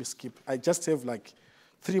this one. Let me skip. I just have like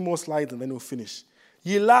 3 more slides and then we'll finish.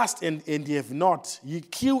 Ye lust and ye have not. Ye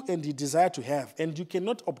kill and ye desire to have, and you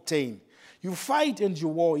cannot obtain. You fight and you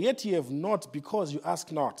war, yet ye have not because you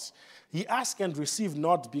ask not. Ye ask and receive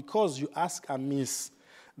not because you ask amiss,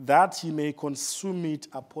 that he may consume it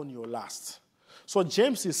upon your lust. So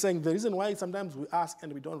James is saying the reason why sometimes we ask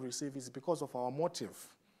and we don't receive is because of our motive.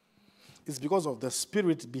 It's because of the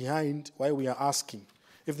spirit behind why we are asking.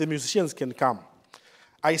 If the musicians can come.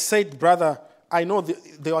 I said, brother, I know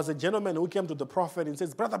there was a gentleman who came to the prophet and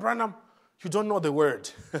says, Brother Branham, you don't know the word.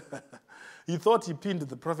 He thought he pinned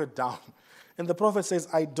the prophet down. And the prophet says,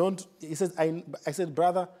 I said,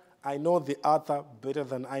 brother, I know the author better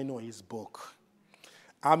than I know his book.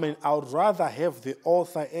 I would rather have the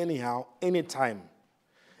author anyhow, anytime.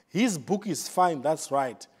 His book is fine, that's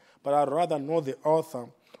right. But I'd rather know the author.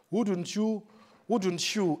 Wouldn't you?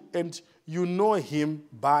 And you know him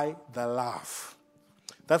by the love.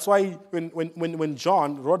 That's why when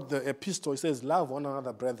John wrote the epistle, he says, love one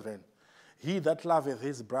another, brethren. He that loveth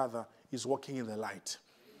his brother is walking in the light.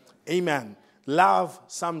 Amen. Love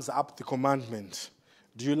sums up the commandment.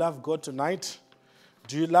 Do you love God tonight?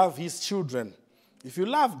 Do you love his children? If you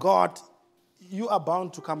love God, you are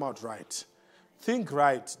bound to come out right. Think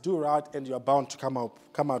right, do right, and you are bound to come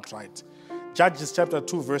out right. Judges chapter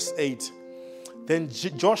 2, verse 8. Then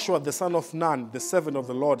Joshua, the son of Nun, the servant of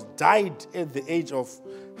the Lord, died at the age of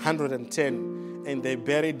 110, and they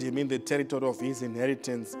buried him in the territory of his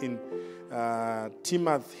inheritance in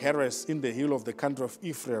Timnath Heres, in the hill of the country of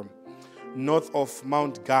Ephraim, north of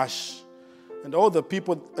Mount Gash. And all the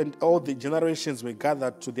people and all the generations were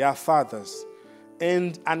gathered to their fathers.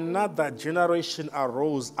 And another generation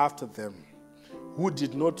arose after them, who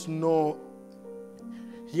did not know,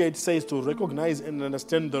 here it says, to recognize and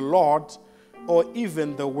understand the Lord, or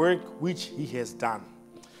even the work which he has done.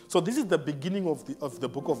 So this is the beginning of the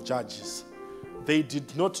book of Judges. They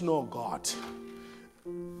did not know God.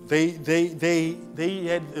 They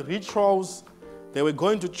had rituals. They were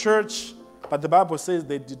going to church, but the Bible says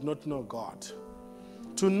they did not know God.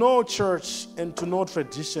 To know church and to know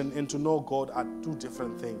tradition and to know God are two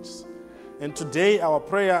different things. And today our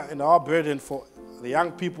prayer and our burden for the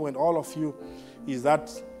young people and all of you is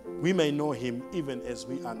that we may know him even as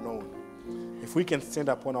we are known. If we can stand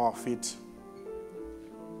up on our feet.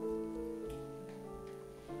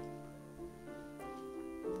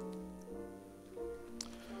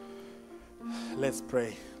 Let's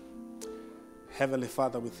pray. Heavenly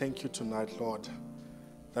Father, we thank you tonight, Lord,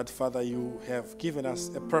 that, Father, you have given us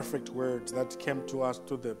a perfect word that came to us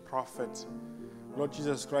to the prophet. Lord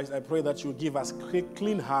Jesus Christ, I pray that you give us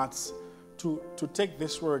clean hearts to take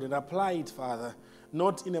this word and apply it, Father,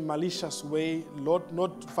 not in a malicious way, Lord,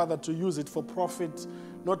 not, Father, to use it for profit,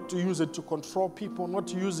 not to use it to control people, not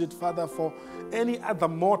to use it, Father, for any other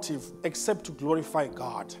motive except to glorify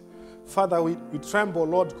God. Father, we tremble,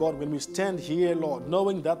 Lord God, when we stand here, Lord,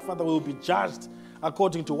 knowing that, Father, we will be judged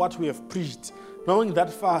according to what we have preached, knowing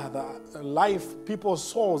that, Father, life, people's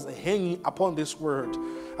souls are hanging upon this word.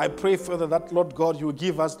 I pray, Father, that, Lord God, you will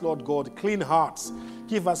give us, Lord God, clean hearts.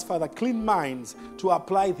 Give us, Father, clean minds to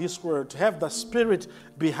apply this word, to have the spirit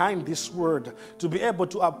behind this word, to be able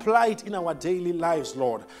to apply it in our daily lives,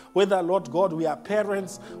 Lord. Whether, Lord God, we are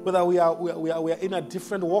parents, whether we are in a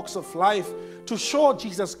different walks of life, to show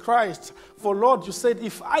Jesus Christ. For, Lord, you said,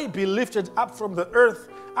 if I be lifted up from the earth,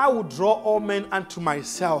 I will draw all men unto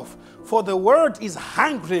myself. For the world is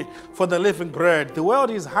hungry for the living bread. The world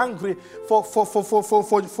is hungry for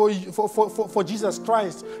Jesus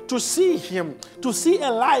Christ, to see him, to see a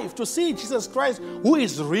life, to see Jesus Christ who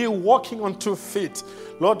is real, walking on 2 feet.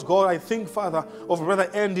 Lord God, I think, Father, of Brother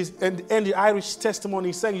Andy Irish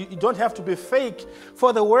testimony saying you don't have to be fake.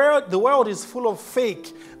 For the world is full of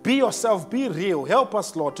fake. Be yourself, be real. Help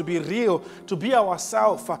us, Lord, to be real, to be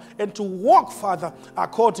ourselves, and to walk, Father,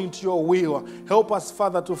 according to your will. Help us,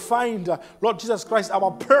 Father, to find, Lord Jesus Christ, our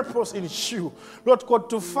purpose in you. Lord God,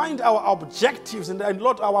 to find our objectives and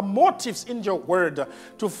Lord, our motives in your word,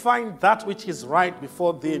 to find that which is right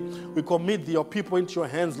before thee. We commit your people into your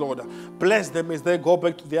hands, Lord. Bless them as they go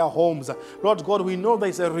back to their homes. Lord God, we know there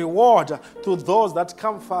is a reward to those that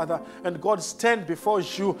come, Father, and God, stand before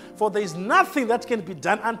you, for there is nothing that can be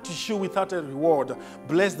done unto you without a reward.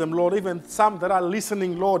 Bless them, Lord. Even some that are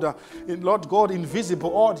listening, Lord, in Lord God,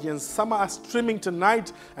 invisible audience. Some are streaming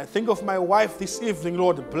tonight. I think of my wife this evening,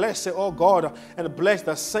 Lord. Bless her, oh God, and bless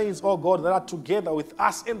the saints, oh God, that are together with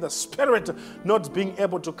us in the spirit, not being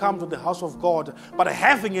able to come to the house of God, but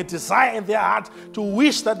having a desire in their heart to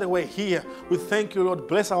wish that they were here. We thank you, Lord.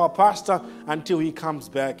 Bless our pastor until he comes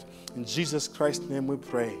back. In Jesus Christ's name we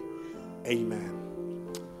pray. Amen.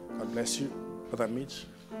 God bless you. Brother Mitch.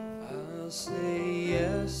 I'll say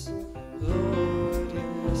yes, Lord,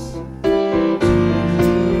 yes.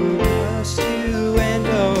 Trust you and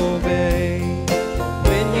obey.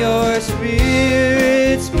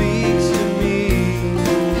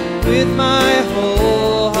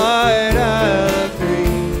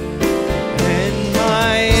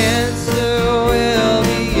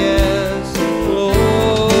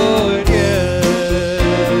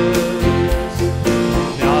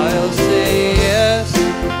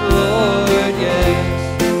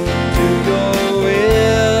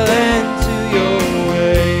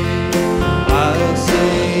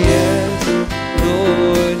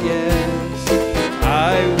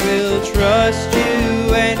 will trust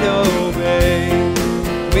you and obey.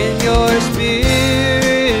 When your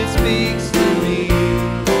spirit speaks to me,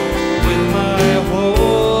 with my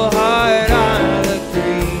whole heart I'll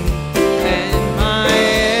agree, and my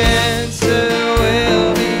answer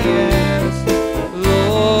will be yes,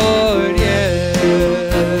 Lord, yes.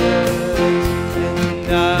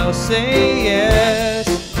 And I'll say yes,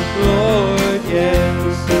 Lord,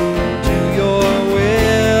 yes, to your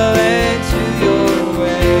will and to your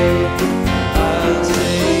way. I'll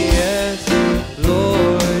say yes,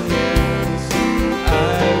 Lord, yes. I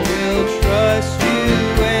will trust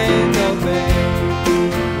you and obey.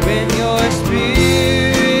 When your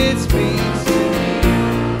spirit speaks to me,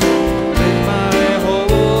 with my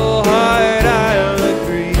whole heart I'll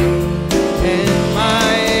agree, and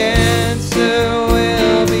my answer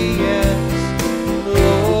will be yes,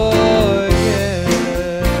 Lord, yes.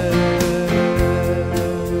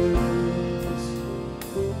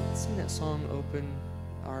 Sing that song, Open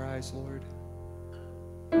Our Eyes, Lord.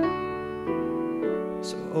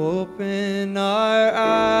 So open our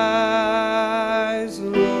eyes,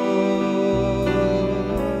 Lord.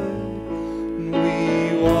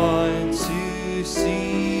 We want to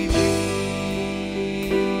see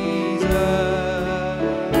Jesus,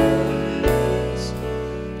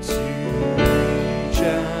 to reach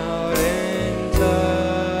out and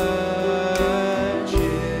touch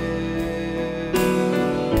Him,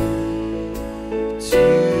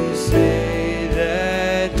 to say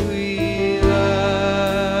that we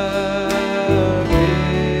love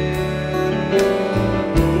Him.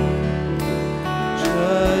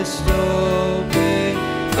 Just open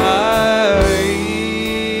our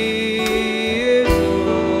ears,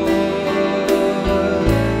 Lord,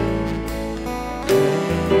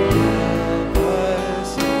 and help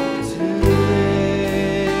us to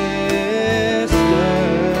listen.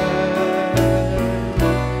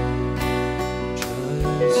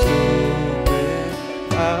 Just open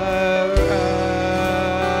our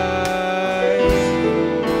eyes,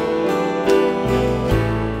 Lord,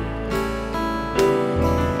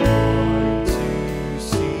 to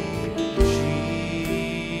see Jesus.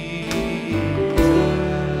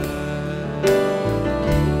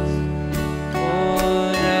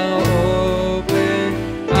 Oh, now open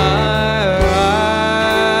our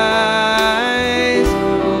eyes,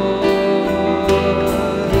 Lord.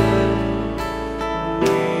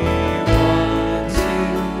 We want to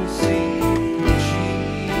see Jesus,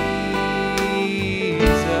 to reach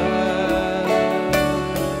out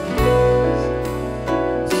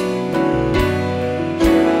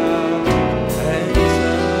and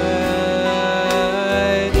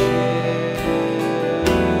touch Him,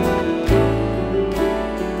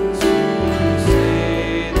 to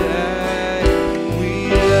say that we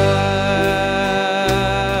love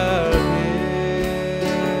Him.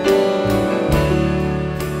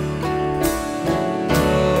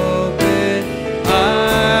 Open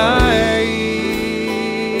our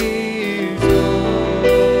ears, Lord,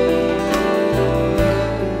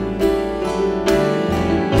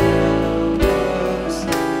 and help us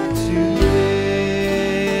to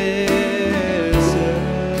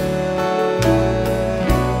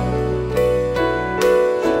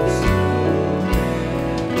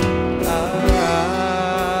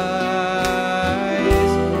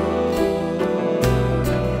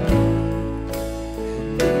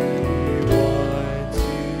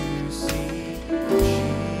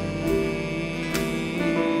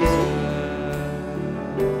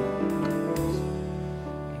Amen.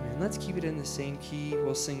 Let's keep it in the same key.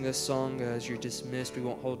 We'll sing this song as you're dismissed. We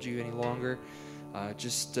won't hold you any longer.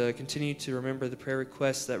 Just continue to remember the prayer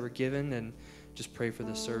requests that were given and just pray for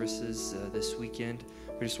the services this weekend.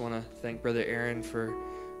 We just want to thank Brother Aaron for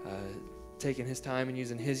taking his time and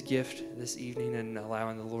using his gift this evening and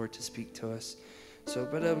allowing the Lord to speak to us. So,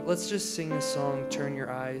 but let's just sing this song, Turn Your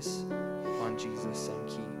Eyes on Jesus, same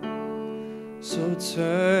key. So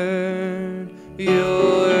turn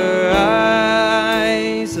your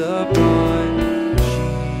eyes upon